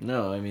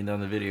 No, I mean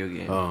on the video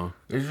game. Oh.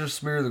 They just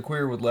smear the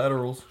queer with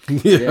laterals.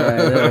 Yeah,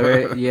 I know,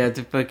 right? You have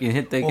to fucking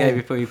hit that guy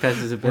before he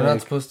passes it We're not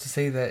back. supposed to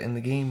say that in the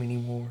game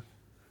anymore.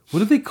 What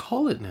do they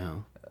call it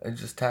now?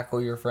 Just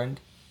tackle your friend.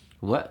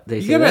 What? They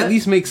You say gotta that? at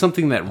least make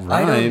something that rhymes.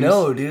 I don't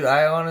know, dude.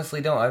 I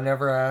honestly don't. I've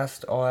never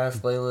asked. I'll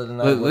ask Layla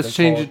tonight. Let's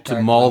change it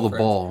to maul the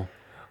ball.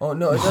 Oh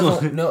no, it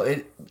doesn't. No,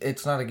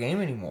 it's not a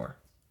game anymore.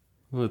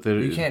 What,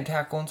 You can't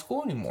tackle in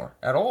school anymore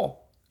at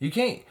all. You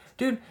can't,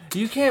 dude.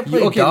 You can't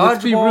play Okay,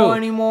 let's be real. dodgeball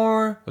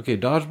anymore. Okay,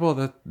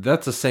 dodgeball,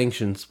 that's a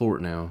sanctioned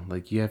sport now.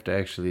 Like, you have to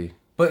actually...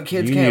 But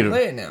kids You can't need a-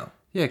 play it now.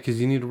 Yeah,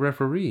 because you need a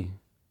referee.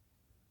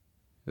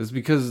 It's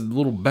because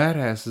little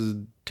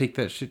badasses take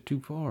that shit too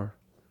far.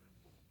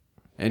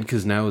 And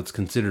because now it's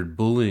considered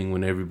bullying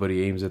when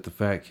everybody aims at the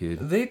fat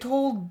kid. They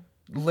told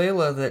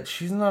Layla that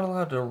she's not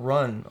allowed to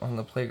run on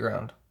the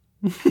playground.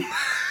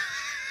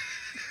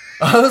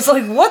 I was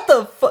like, what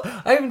the fuck?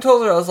 I even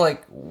told her, I was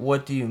like,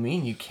 what do you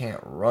mean you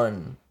can't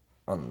run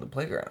on the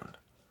playground?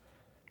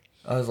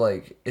 I was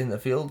like, in the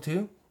field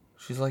too?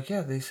 She's like,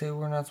 yeah, they say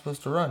we're not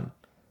supposed to run.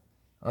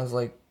 I was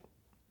like,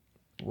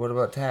 what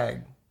about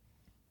tag?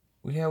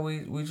 Yeah,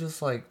 we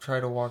just like try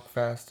to walk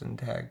fast and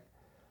tag.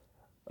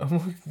 I'm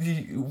like,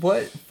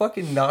 what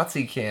fucking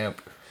Nazi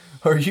camp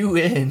are you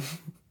in?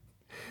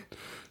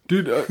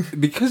 Dude,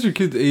 because your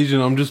kid's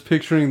Asian, I'm just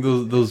picturing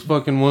those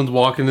fucking ones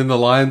walking in the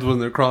lines when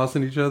they're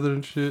crossing each other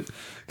and shit.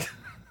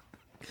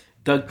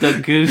 Duck,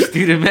 duck, goose.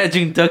 Dude,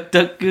 imagine duck,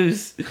 duck,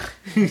 goose.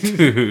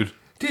 Dude.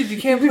 Dude, you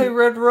can't play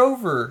Red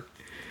Rover.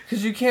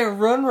 Because you can't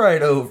run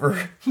right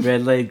over.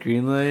 Red light,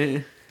 green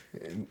light.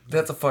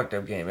 That's a fucked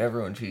up game.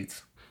 Everyone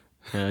cheats.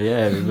 Hell yeah,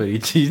 everybody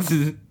cheats.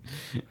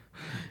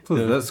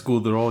 Plus, that school,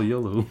 they're all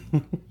yellow.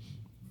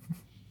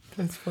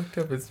 That's fucked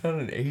up. It's not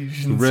an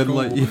Asian Red school.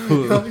 light,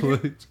 yellow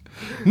light.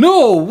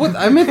 No, what?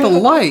 I meant the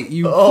light,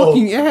 you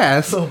fucking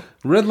ass.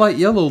 Red light,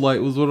 yellow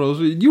light was what I was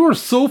reading. You are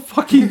so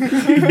fucking...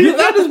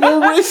 that is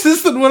more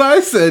racist than what I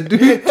said, dude.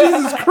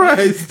 Jesus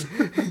Christ.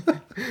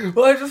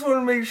 Well, I just want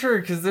to make sure,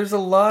 because there's a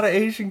lot of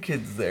Asian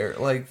kids there.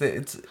 Like,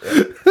 it's...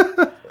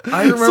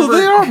 I remember... So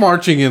they are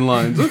marching in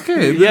lines.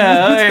 Okay.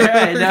 Yeah,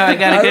 alright. Now I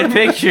got a good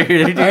picture.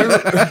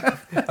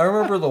 I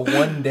remember the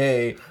one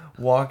day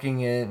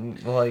walking in,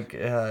 like,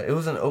 it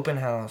was an open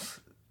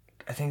house.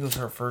 I think it was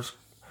her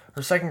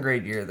second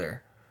grade year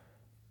there.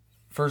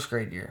 First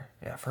grade year.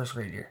 Yeah, first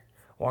grade year.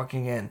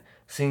 Walking in,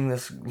 seeing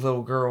this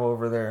little girl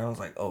over there, I was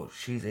like, oh,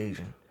 she's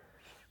Asian.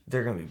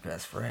 They're going to be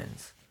best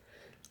friends.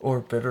 Or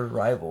bitter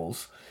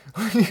rivals.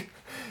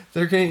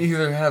 They're going to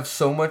either have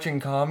so much in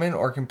common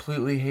or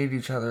completely hate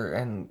each other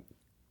and,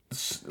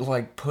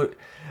 like,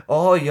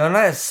 oh, you're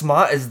not as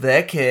smart as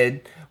that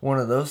kid. One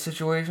of those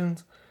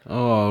situations.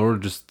 Oh, or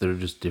they're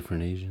just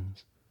different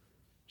Asians.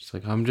 Just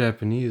like, I'm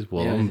Japanese,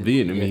 well, I'm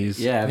Vietnamese.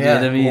 Yeah,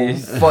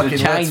 Vietnamese. Well, fucking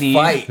Chinese.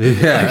 let's fight.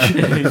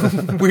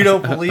 Yeah. We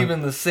don't believe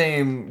in the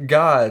same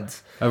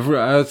gods.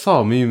 I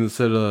saw a meme that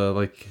said,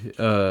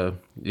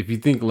 if you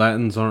think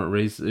Latins aren't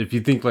racist, if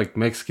you think, like,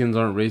 Mexicans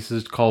aren't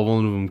racist, call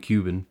one of them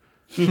Cuban.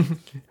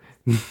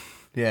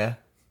 Yeah.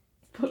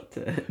 Fuck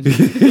that.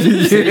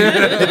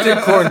 It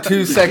took Corn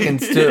 2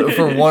 seconds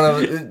for one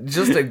of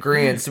just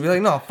agreeing to be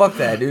like, no, fuck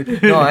that,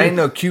 dude. No, I ain't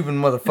no Cuban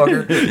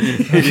motherfucker.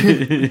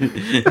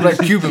 I'm not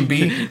Cuban,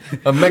 B.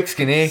 I'm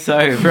Mexican, eh?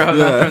 Sorry, bro. I'm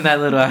not from that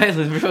little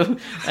island, bro.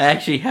 I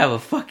actually have a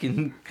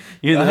fucking...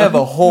 You know? I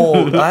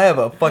have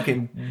a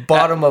fucking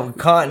bottom of a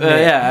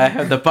continent. Yeah, I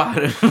have the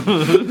bottom.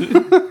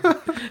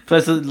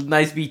 Plus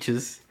nice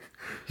beaches.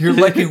 You're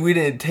lucky we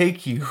didn't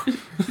take you.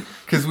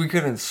 Because we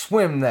couldn't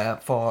swim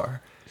that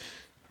far.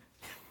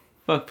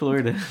 Fuck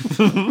Florida.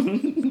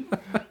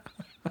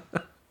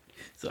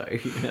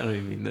 Sorry, I don't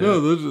even mean that. No,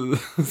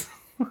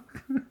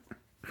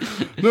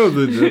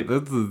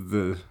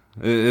 that's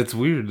it's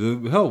weird.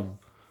 Hell,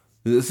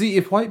 see,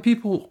 if white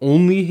people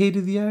only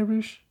hated the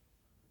Irish,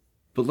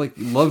 but like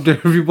loved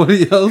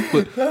everybody else,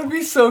 but That would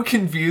be so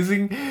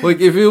confusing. like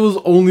if it was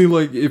only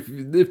like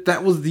if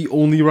that was the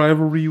only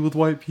rivalry with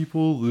white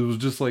people, it was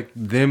just like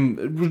them.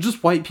 It was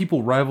just white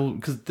people rival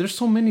because there's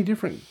so many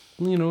different.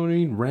 You know what I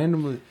mean?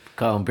 Randomly.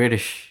 Call them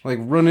British. Like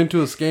run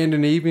into a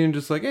Scandinavian,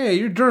 just like, hey,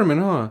 you're German,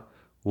 huh?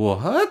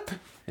 What?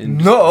 And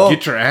No.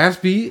 get your ass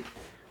beat.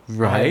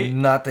 Right?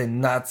 I'm not a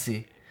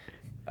Nazi.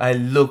 I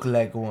look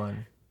like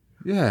one.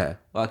 Yeah.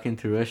 Walk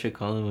into Russia,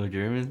 call them a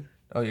German.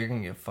 Oh, you're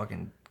gonna get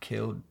fucking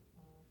killed.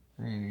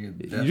 You're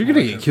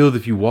gonna get killed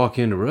if you walk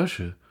into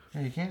Russia.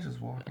 Yeah, you can't just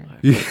walk in.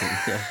 Yeah,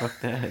 fuck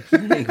that.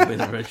 You ain't going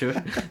to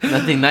Russia.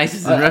 Nothing nice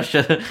is in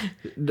Russia.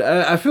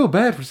 I feel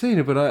bad for saying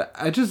it, but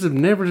I just have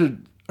never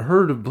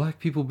heard of black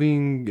people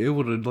being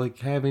able to like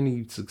have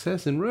any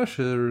success in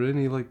Russia or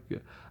any like.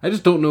 I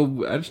just don't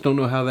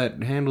know how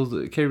that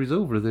carries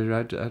over there.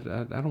 I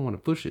don't want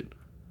to push it.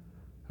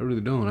 I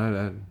really don't.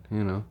 I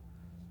you know.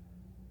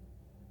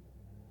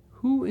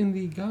 Who in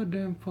the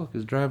goddamn fuck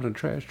is driving a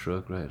trash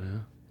truck right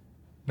now?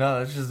 No,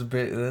 that's just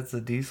that's a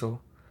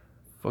diesel.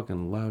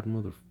 Fucking loud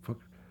motherfucker.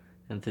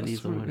 I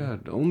Anthony's swear to one.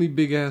 God, only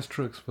big ass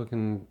trucks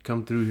fucking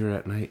come through here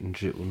at night and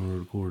shit when we're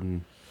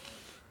recording.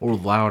 Or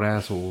loud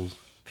assholes.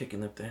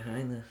 Picking up the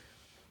Heine.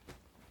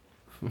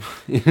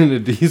 In a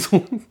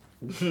diesel?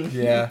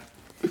 Yeah.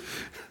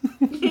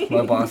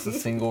 My boss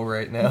is single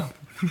right now.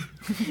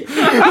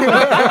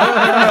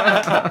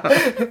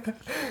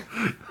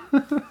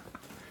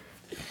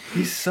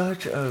 He's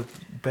such a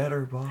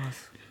better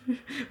boss.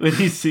 When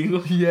he's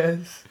single.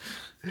 Yes.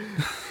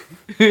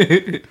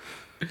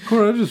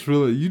 Corey, I just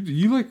realized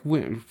you like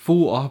went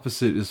full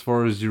opposite as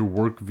far as your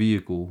work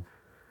vehicle.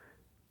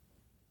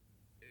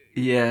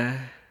 Yeah.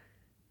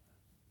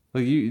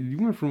 Like you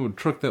went from a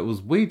truck that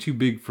was way too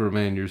big for a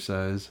man your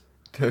size.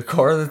 To a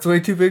car that's way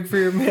too big for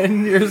your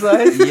man your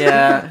size?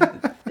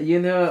 Yeah.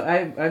 You know,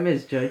 I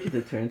misjudge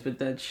the turns with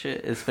that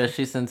shit,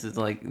 especially since it's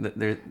like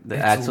the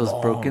axle's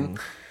long. broken.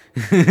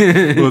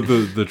 What,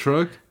 the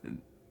truck?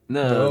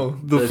 No.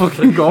 The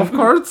fucking golf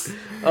carts?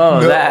 Oh,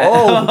 No, that.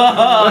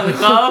 oh. The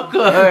golf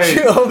cart.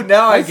 Oh,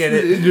 now I get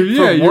it.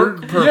 Yeah, For work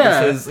you're-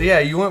 purposes. Yeah,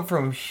 you went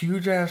from a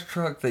huge ass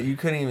truck that you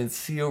couldn't even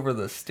see over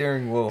the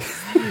steering wheel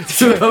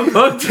To a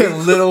to a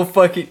little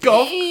fucking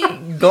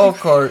golf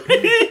cart.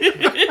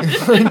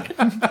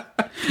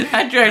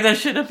 I drive that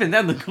shit up and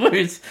down the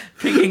course,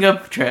 picking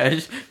up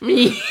trash.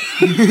 Me.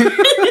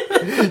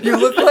 You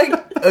look like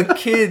a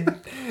kid,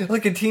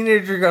 like a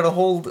teenager got a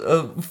hold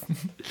of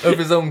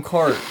his own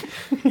cart.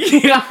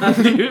 Yeah,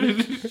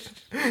 dude.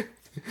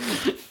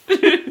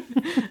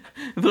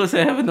 Plus, I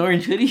have an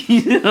orange hoodie.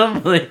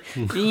 I'm like,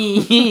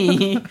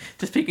 me.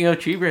 Just picking up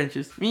tree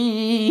branches.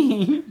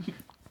 Me.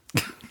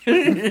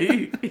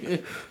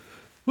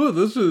 Well,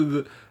 that's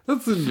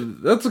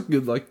a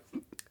good, like,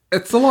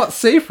 it's a lot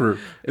safer,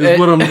 is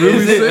what I'm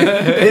really saying.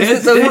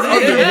 Is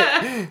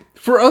it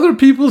For other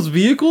people's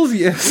vehicles,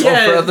 yes.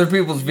 Yeah. for other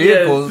people's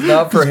vehicles,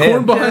 not for Corn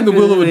him? behind the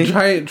wheel of a Definitely.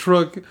 giant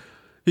truck.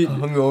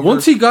 Hungover.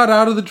 Once he got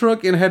out of the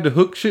truck and had to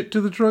hook shit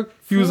to the truck,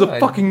 he was Fine,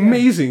 fucking yeah.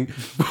 amazing.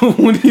 But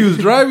when he was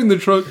driving the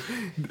truck,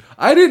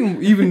 I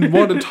didn't even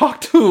want to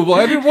talk to him.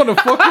 I didn't want to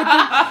fuck with him.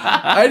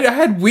 I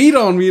had weed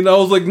on me, and I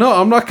was like, no,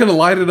 I'm not gonna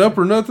light it up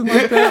or nothing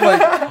like that.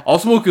 Like, I'll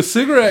smoke a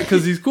cigarette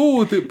because he's cool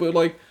with it, but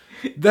like,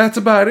 that's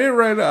about it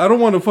right now. I don't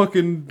want to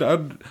fucking.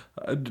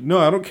 No,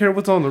 I don't care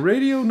what's on the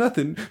radio.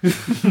 Nothing.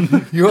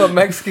 You want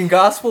Mexican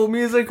gospel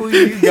music? Well,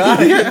 you got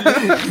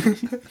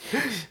it.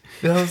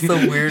 That was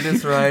the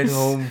weirdest ride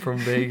home from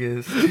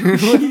Vegas.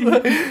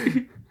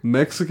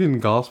 Mexican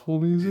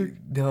gospel music.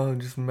 No,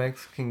 just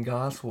Mexican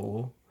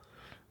gospel.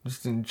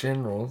 Just in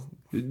general.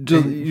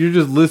 You're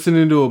just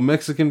listening to a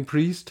Mexican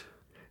priest.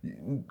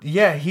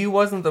 Yeah, he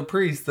wasn't the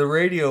priest. The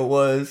radio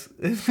was.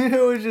 It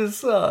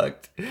just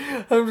sucked.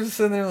 I'm just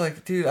sitting there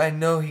like, dude, I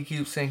know he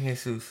keeps saying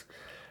Jesus.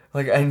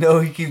 Like, I know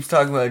he keeps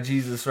talking about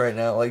Jesus right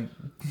now. Like,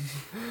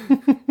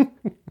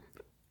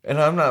 and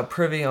I'm not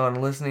privy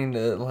on listening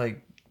to,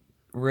 like,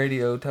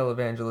 radio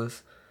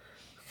televangelists.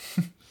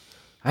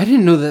 I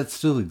didn't know that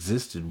still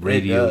existed.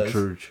 Radio does.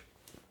 church.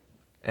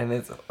 And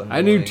it's annoying.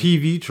 I knew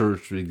TV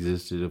church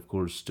existed, of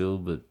course, still,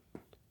 but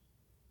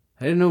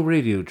I didn't know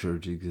radio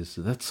church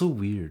existed. That's so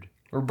weird.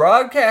 We're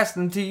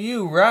broadcasting to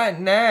you right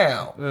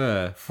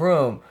now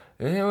from...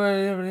 Yeah. Is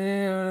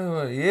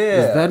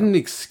that an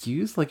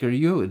excuse? Like,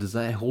 does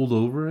that hold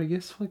over, I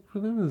guess, like, for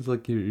them? It's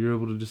like you're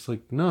able to just,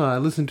 like, no, I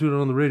listened to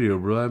it on the radio,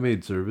 bro. I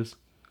made service.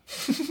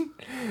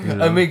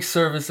 I make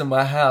service in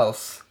my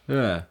house.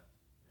 Yeah.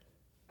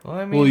 Well,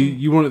 I mean... Well,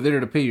 you weren't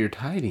there to pay your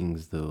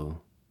tidings,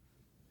 though.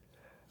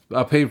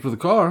 I paid for the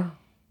car,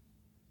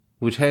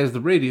 which has the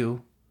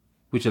radio,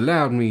 which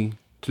allowed me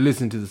to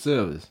listen to the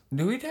service.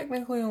 Do we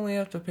technically only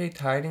have to pay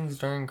tidings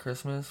during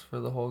Christmas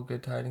for the whole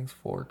good tidings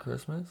for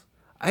Christmas?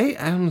 I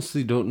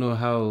honestly don't know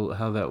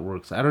how that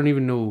works. I don't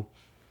even know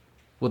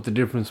what the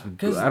difference would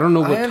be. 'Cause I don't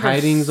know I what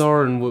tidings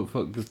are and what...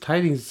 Because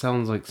tidings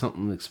sounds like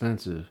something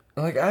expensive.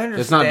 Like, I understand.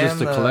 It's not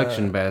just a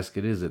collection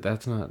basket, is it?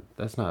 That's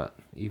not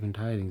even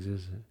tidings,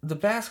 is it? The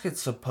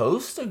basket's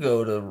supposed to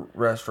go to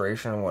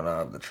restoration and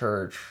whatnot of the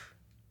church.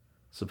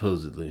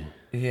 Supposedly.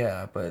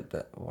 Yeah,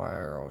 but why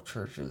are all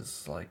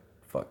churches, like,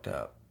 fucked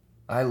up?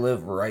 I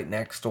live right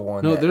next to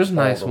one. No, that there's all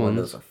nice the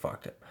windows ones. are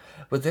fucked up.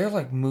 But they're,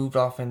 like, moved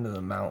off into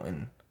the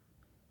mountain.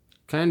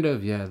 Kind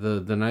of, yeah.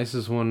 The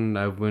nicest one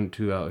I went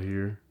to out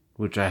here,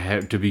 which I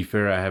have, to be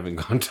fair, I haven't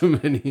gone to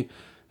many.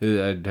 I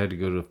had to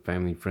go to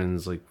family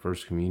friends, like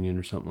First Communion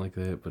or something like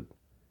that. But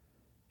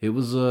it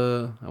was,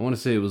 I want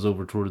to say it was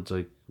over towards,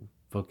 like,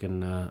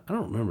 fucking, I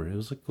don't remember. It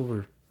was, like,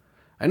 over...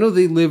 I know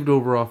they lived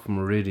over off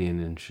Meridian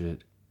and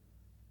shit.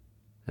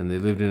 And they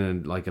lived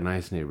in, like, a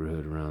nice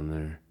neighborhood around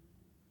there.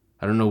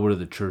 I don't know where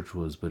the church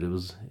was, but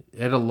it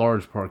had a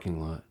large parking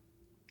lot.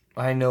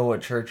 I know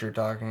what church you're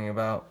talking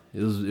about.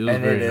 It was And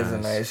very it is nice.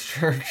 a nice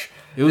church.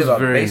 It was They have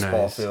very a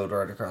baseball nice. field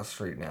right across the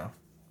street now.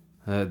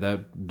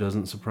 That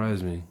doesn't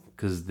surprise me,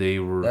 because they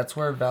were... That's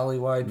where Valley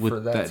Wide With for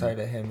that that- side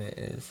of him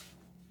is.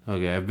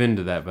 Okay, I've been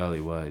to that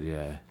Valley Wide,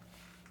 yeah.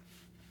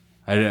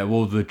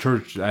 Well, the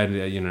church, you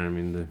know what I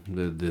mean,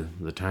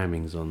 the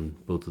timings on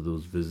both of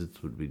those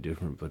visits would be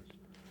different, but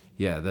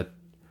yeah,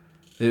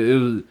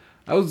 it was...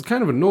 I was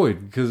kind of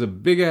annoyed, because a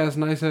big-ass,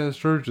 nice-ass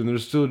church, and they're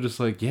still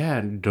just like,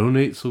 yeah,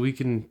 donate so we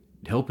can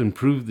help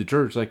improve the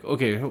church. Like,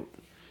 okay,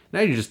 now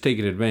you're just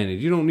taking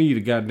advantage. You don't need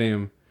a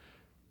goddamn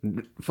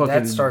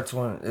fucking... That's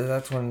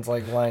when it's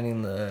like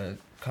lining the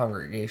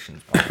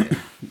congregation's pocket.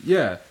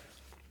 Yeah.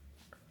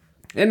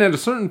 And at a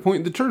certain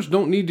point, the church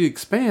don't need to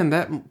expand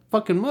that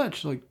fucking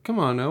much. Like, come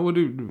on now,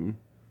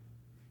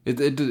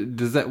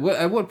 Does that?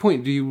 At what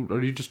point are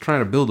you just trying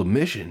to build a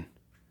mission,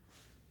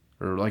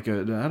 or like I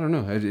don't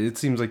know. It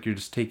seems like you're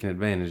just taking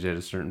advantage at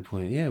a certain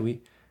point. Yeah,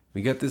 we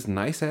got this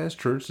nice ass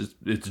church.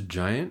 It's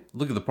giant.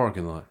 Look at the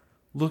parking lot.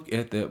 Look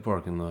at that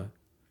parking lot.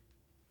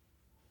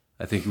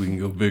 I think we can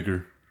go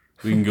bigger.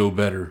 We can go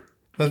better.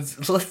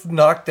 Let's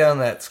knock down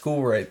that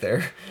school right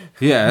there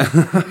Yeah.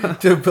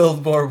 to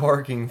build more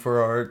parking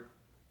for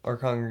our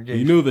congregation.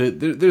 You know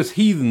that there's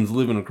heathens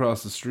living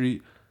across the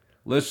street.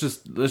 Let's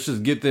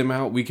just get them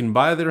out. We can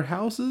buy their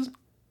houses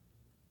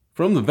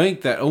from the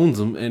bank that owns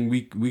them, and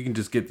we can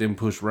just get them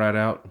pushed right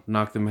out,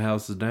 knock them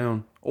houses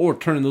down, or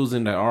turn those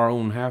into our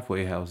own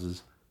halfway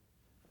houses.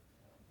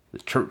 The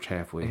church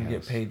halfway and house.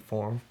 get paid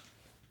for them.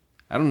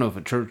 I don't know if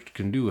a church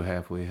can do a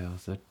halfway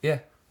house. Yeah.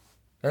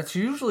 That's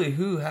usually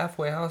who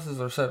halfway houses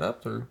are set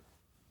up through.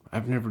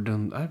 I've never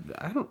done.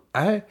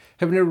 I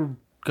have never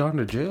gone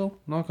to jail.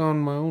 Knock on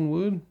my own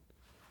wood.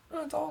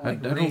 No, it's all I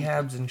like don't-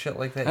 rehabs and shit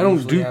like that. I don't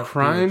usually do have to with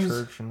crimes.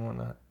 church and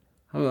whatnot.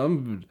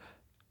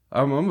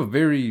 I'm a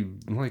very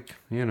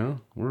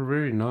we're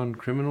very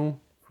non-criminal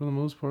for the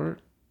most part.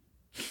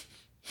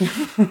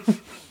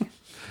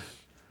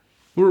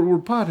 we're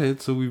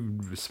potheads, so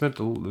we've spent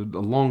a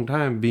long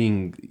time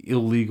being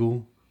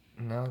illegal.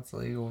 Now it's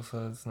legal,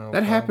 so it's no.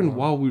 That happened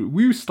problem. while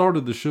we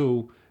started the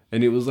show,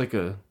 and it was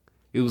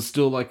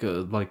still like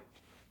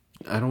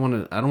I don't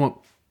want.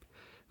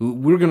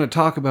 We're gonna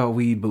talk about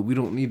weed, but we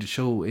don't need to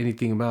show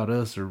anything about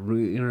us, or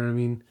you know what I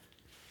mean.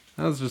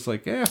 I was just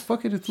like, yeah,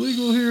 fuck it, it's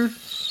legal here.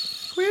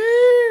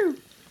 Woo!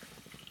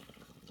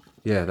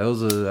 Yeah, that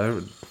was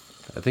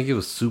I think it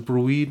was Super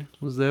Weed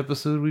was the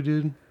episode we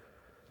did.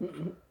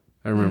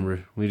 I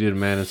remember we did a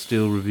Man of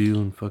Steel review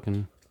and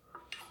fucking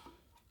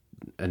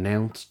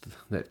announced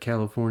that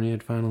California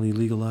had finally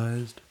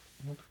legalized.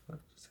 What the fuck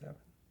just happened?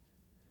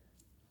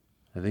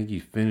 I think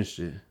you finished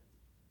it.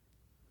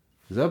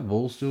 Is that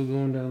bowl still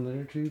going down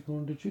there too?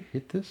 Did you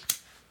hit this?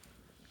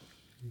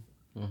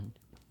 Mm-hmm.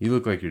 You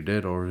look like you're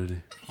dead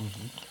already.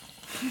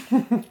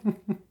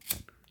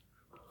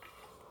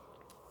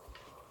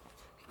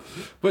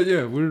 But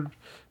yeah,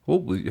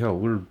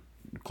 we're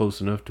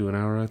close enough to an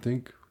hour, I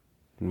think.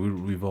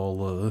 We've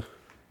all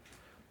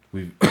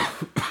we've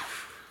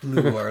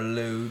Blew our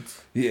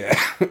loads. yeah,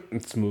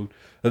 it's smooth.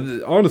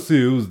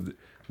 Honestly, it was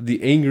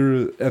the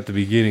anger at the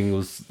beginning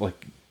was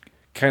like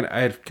I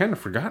had kind of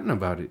forgotten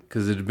about it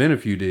because it had been a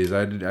few days.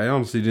 I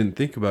honestly didn't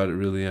think about it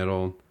really at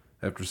all.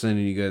 After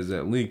sending you guys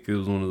that link, it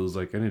was one of those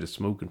like I need to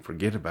smoke and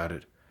forget about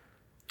it.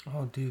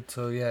 Oh, dude.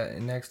 So yeah,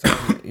 next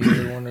time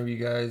either one of you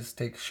guys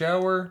take a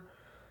shower,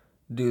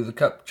 do the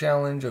cup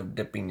challenge of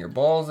dipping your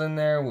balls in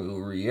there. We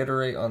will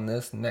reiterate on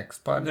this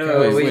next podcast.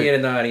 No, we wait. get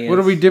an audience. What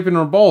are we dipping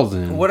our balls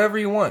in? Whatever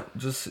you want.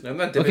 Just I'm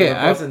not dipping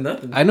my balls in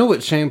nothing. I know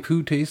what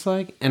shampoo tastes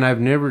like, and I've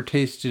never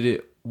tasted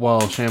it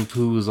while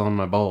shampoo is on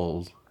my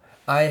balls.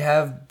 I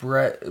have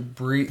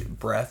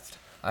breathed.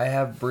 I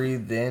have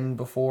breathed in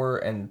before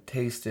and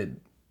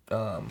tasted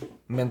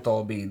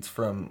menthol beads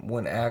from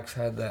when Axe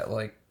had that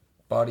like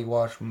body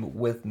wash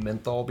with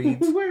menthol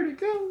beads. Where'd it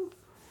go?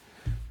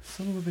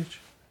 Son of a bitch.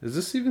 Is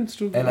this even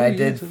still? And I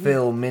did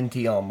feel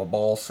minty on my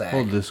ball sack.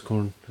 Hold this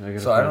corn. I gotta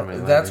So I find my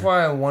don't. That's lighter.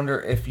 why I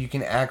wonder if you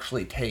can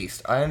actually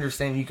taste. I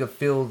understand you could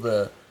feel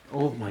the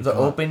Oh my the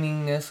god.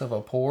 openingness of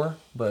a pore,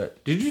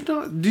 but Did you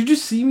not? Did you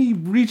see me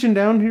reaching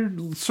down here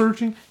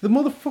searching? The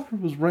motherfucker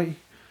was right.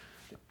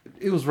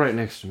 It was right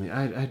next to me.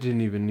 I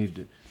didn't even need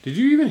to. Did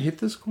you even hit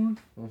this corn?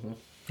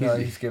 no,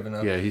 he's given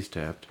up. Yeah, he's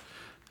tapped.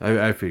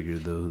 I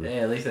figured though. Yeah,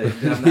 at least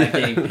I'm not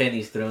getting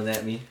pennies thrown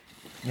at me.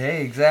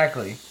 Hey,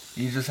 exactly.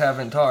 You just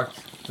haven't talked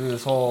through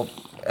this whole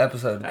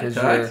episode because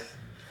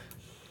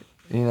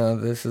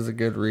this is a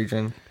good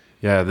region.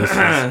 Yeah, this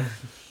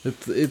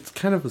is. It's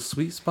kind of a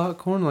sweet spot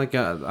corn. Like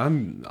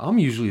I'm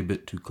usually a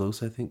bit too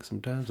close. I think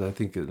sometimes. I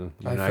think I I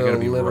feel gotta a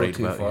be little right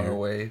too about far here.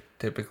 away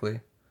typically.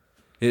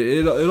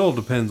 It all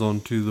depends on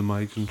the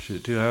mics and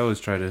shit too. I always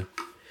try to,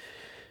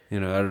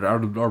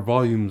 our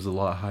volume's a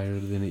lot higher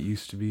than it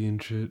used to be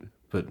and shit.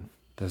 But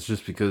that's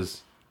just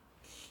because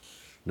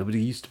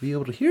nobody used to be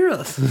able to hear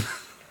us.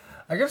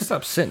 I gotta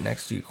stop sitting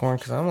next to you, Corn,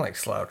 because I'm like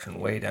slouching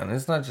way down.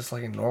 It's not just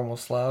like a normal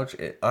slouch.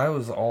 I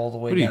was all the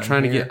way What are you down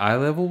trying to here. get eye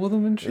level with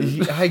them and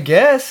shit? I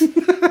guess.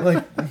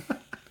 Like,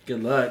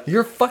 Good luck.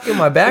 you're fucking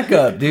my back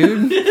up,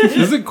 dude.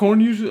 Isn't corn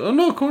usually? Oh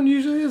no, corn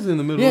usually is in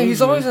the middle. Yeah, he's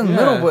isn't always it? in the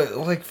Yeah. middle, but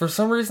like for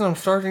some reason I'm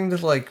starting to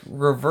like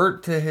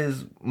revert to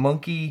his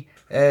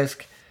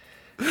monkey-esque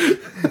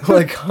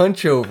like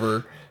hunch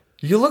over.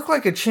 You look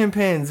like a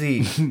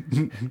chimpanzee.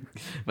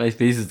 My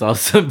face is all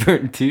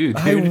sunburned too,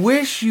 I dude.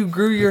 wish you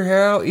grew your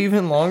hair out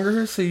even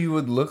longer so you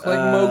would look like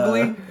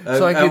Mowgli.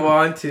 So I I could.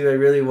 want to. I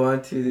really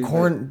want to. dude,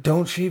 Corn,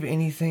 don't shave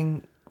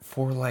anything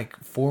for like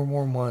 4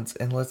 more months,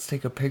 and let's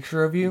take a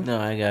picture of you. but- No,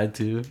 I got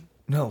to.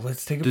 No,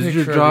 let's take a Does picture.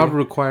 your job of you.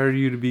 require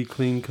you to be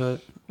clean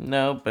cut?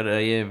 No, but I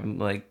am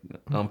like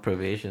on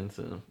probation,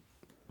 so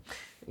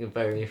you can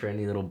fire me for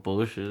any little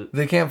bullshit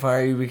They can't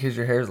fire you because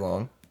your hair's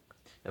long.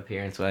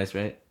 appearance wise,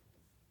 right?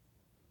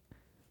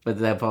 But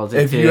that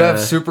politics. If you have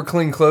super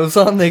clean clothes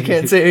on, they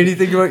can't say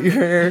anything about your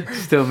hair.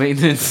 still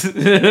maintenance.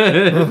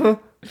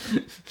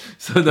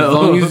 So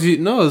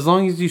As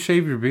long as you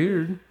shave your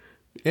beard.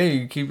 Yeah,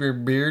 you keep your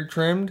beard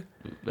trimmed,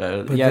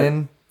 but yeah.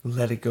 then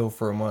let it go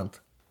for a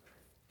month.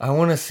 I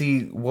want to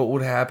see what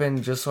would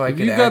happen just so I If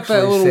could you got that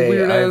actually little say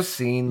weird I've ass-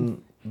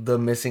 seen the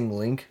missing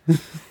link.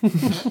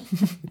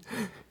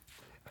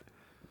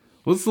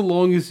 What's the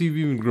longest you've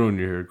even grown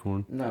your hair,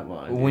 Corn? Not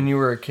long. When you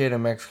were a kid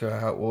in Mexico,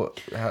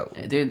 how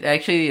Dude,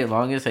 actually, the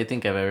longest I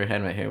think I've ever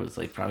had my hair was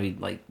like probably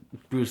like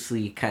Bruce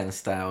Lee kind of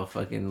style,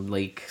 fucking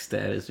lake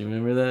status.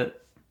 Remember that?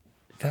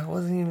 that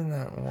wasn't even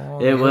that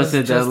long. It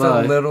wasn't that just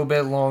long. a little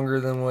bit longer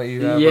than what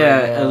you have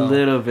Yeah, right a now.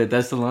 little bit.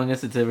 That's the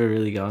longest it's ever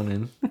really gone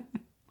in.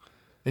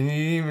 And you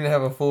didn't even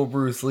have a full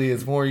Bruce Lee.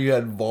 It's more you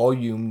had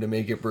volume to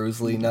make it Bruce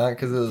Lee, not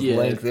because it was Yeah.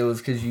 length. It was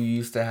because you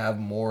used to have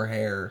more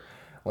hair.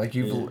 Like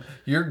you're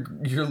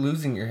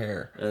losing your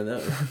hair I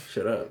know.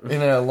 Shut up.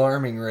 in an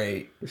alarming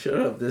rate. Shut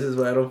up. This is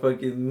why I don't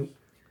fucking.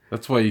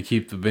 That's why you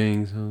keep the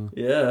bangs, huh?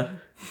 Yeah.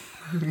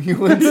 You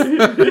look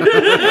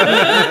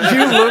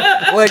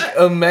like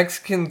a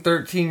Mexican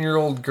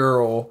 13-year-old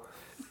girl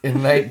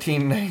in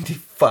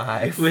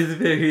 1995. With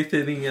very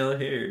thinning yellow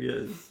hair,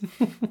 yes.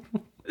 No,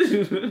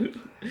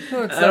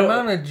 it's I the don't-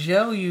 amount of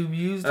gel you've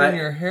used in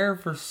your hair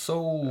for so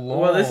long.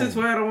 Well, this is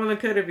why I don't want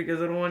to cut it because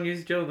I don't want to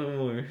use gel no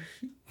more.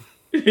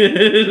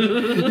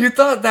 You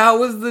thought that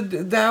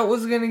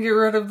was gonna get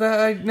rid of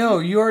that? No,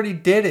 you already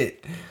did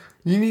it.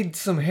 You need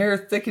some hair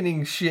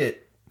thickening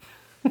shit.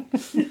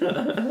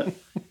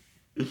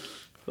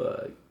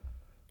 Fuck.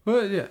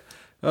 Well, yeah.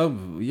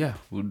 Yeah.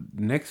 Well,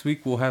 next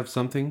week we'll have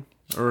something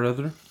or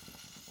other.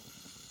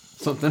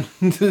 Something.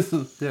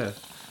 Yeah.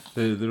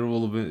 There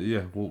will be.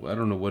 Yeah. Well, I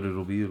don't know what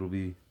it'll be. It'll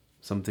be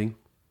something.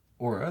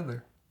 Or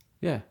other.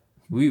 Yeah.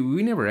 We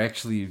never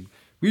actually.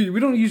 We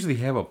don't usually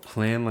have a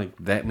plan like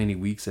that many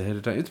weeks ahead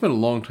of time. It's been a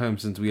long time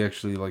since we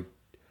actually like.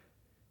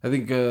 I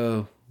think.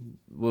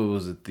 What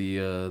was it?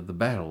 The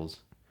battles.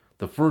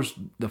 The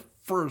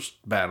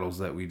first battles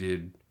that we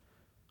did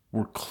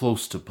were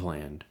close to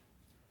planned.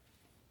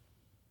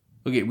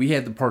 Okay, we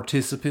had the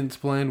participants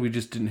planned. We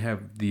just didn't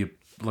have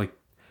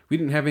we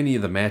didn't have any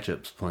of the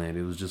matchups planned.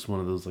 It was just one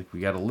of those, like, we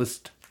got a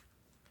list,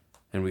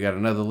 and we got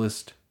another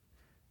list,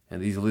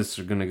 and these lists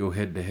are going to go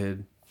head to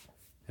head,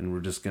 and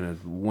we're just going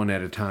to, one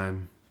at a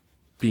time,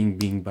 bing,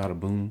 bing, bada,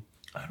 boom.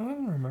 I don't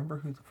even remember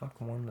who the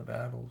fuck won the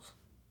battles.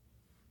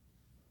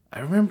 I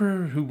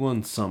remember who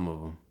won some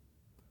of them.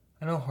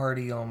 I know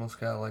Hardy almost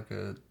got like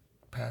a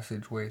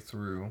passageway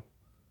through.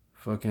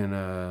 Fucking,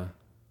 I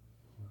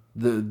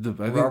think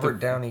Robert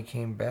Downey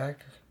came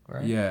back,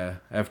 right? Yeah,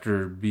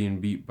 after being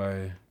beat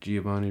by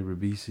Giovanni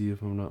Ribisi,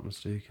 if I'm not Who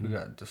mistaken.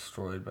 got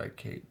destroyed by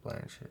Kate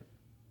Blanchett.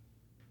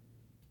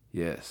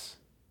 Yes.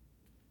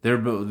 They're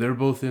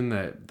both in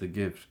the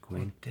gift,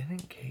 Queen.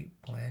 Didn't Kate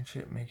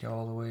Blanchett make it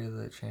all the way to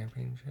the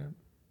championship?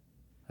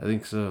 I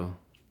think so.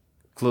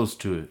 Close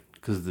to it.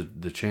 Because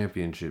the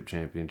championship,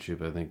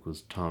 I think,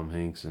 was Tom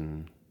Hanks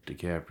and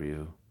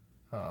DiCaprio.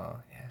 Oh,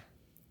 yeah.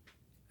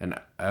 And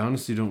I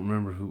honestly don't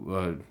remember who...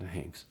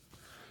 Hanks.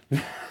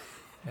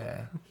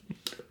 Yeah.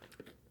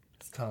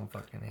 It's Tom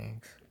fucking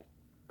Hanks.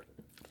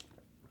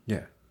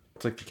 Yeah.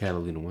 It's like the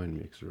Catalina wine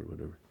mixer or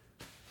whatever.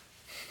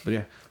 But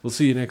yeah, we'll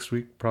see you next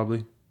week,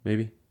 probably.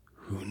 Maybe.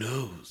 Who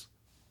knows?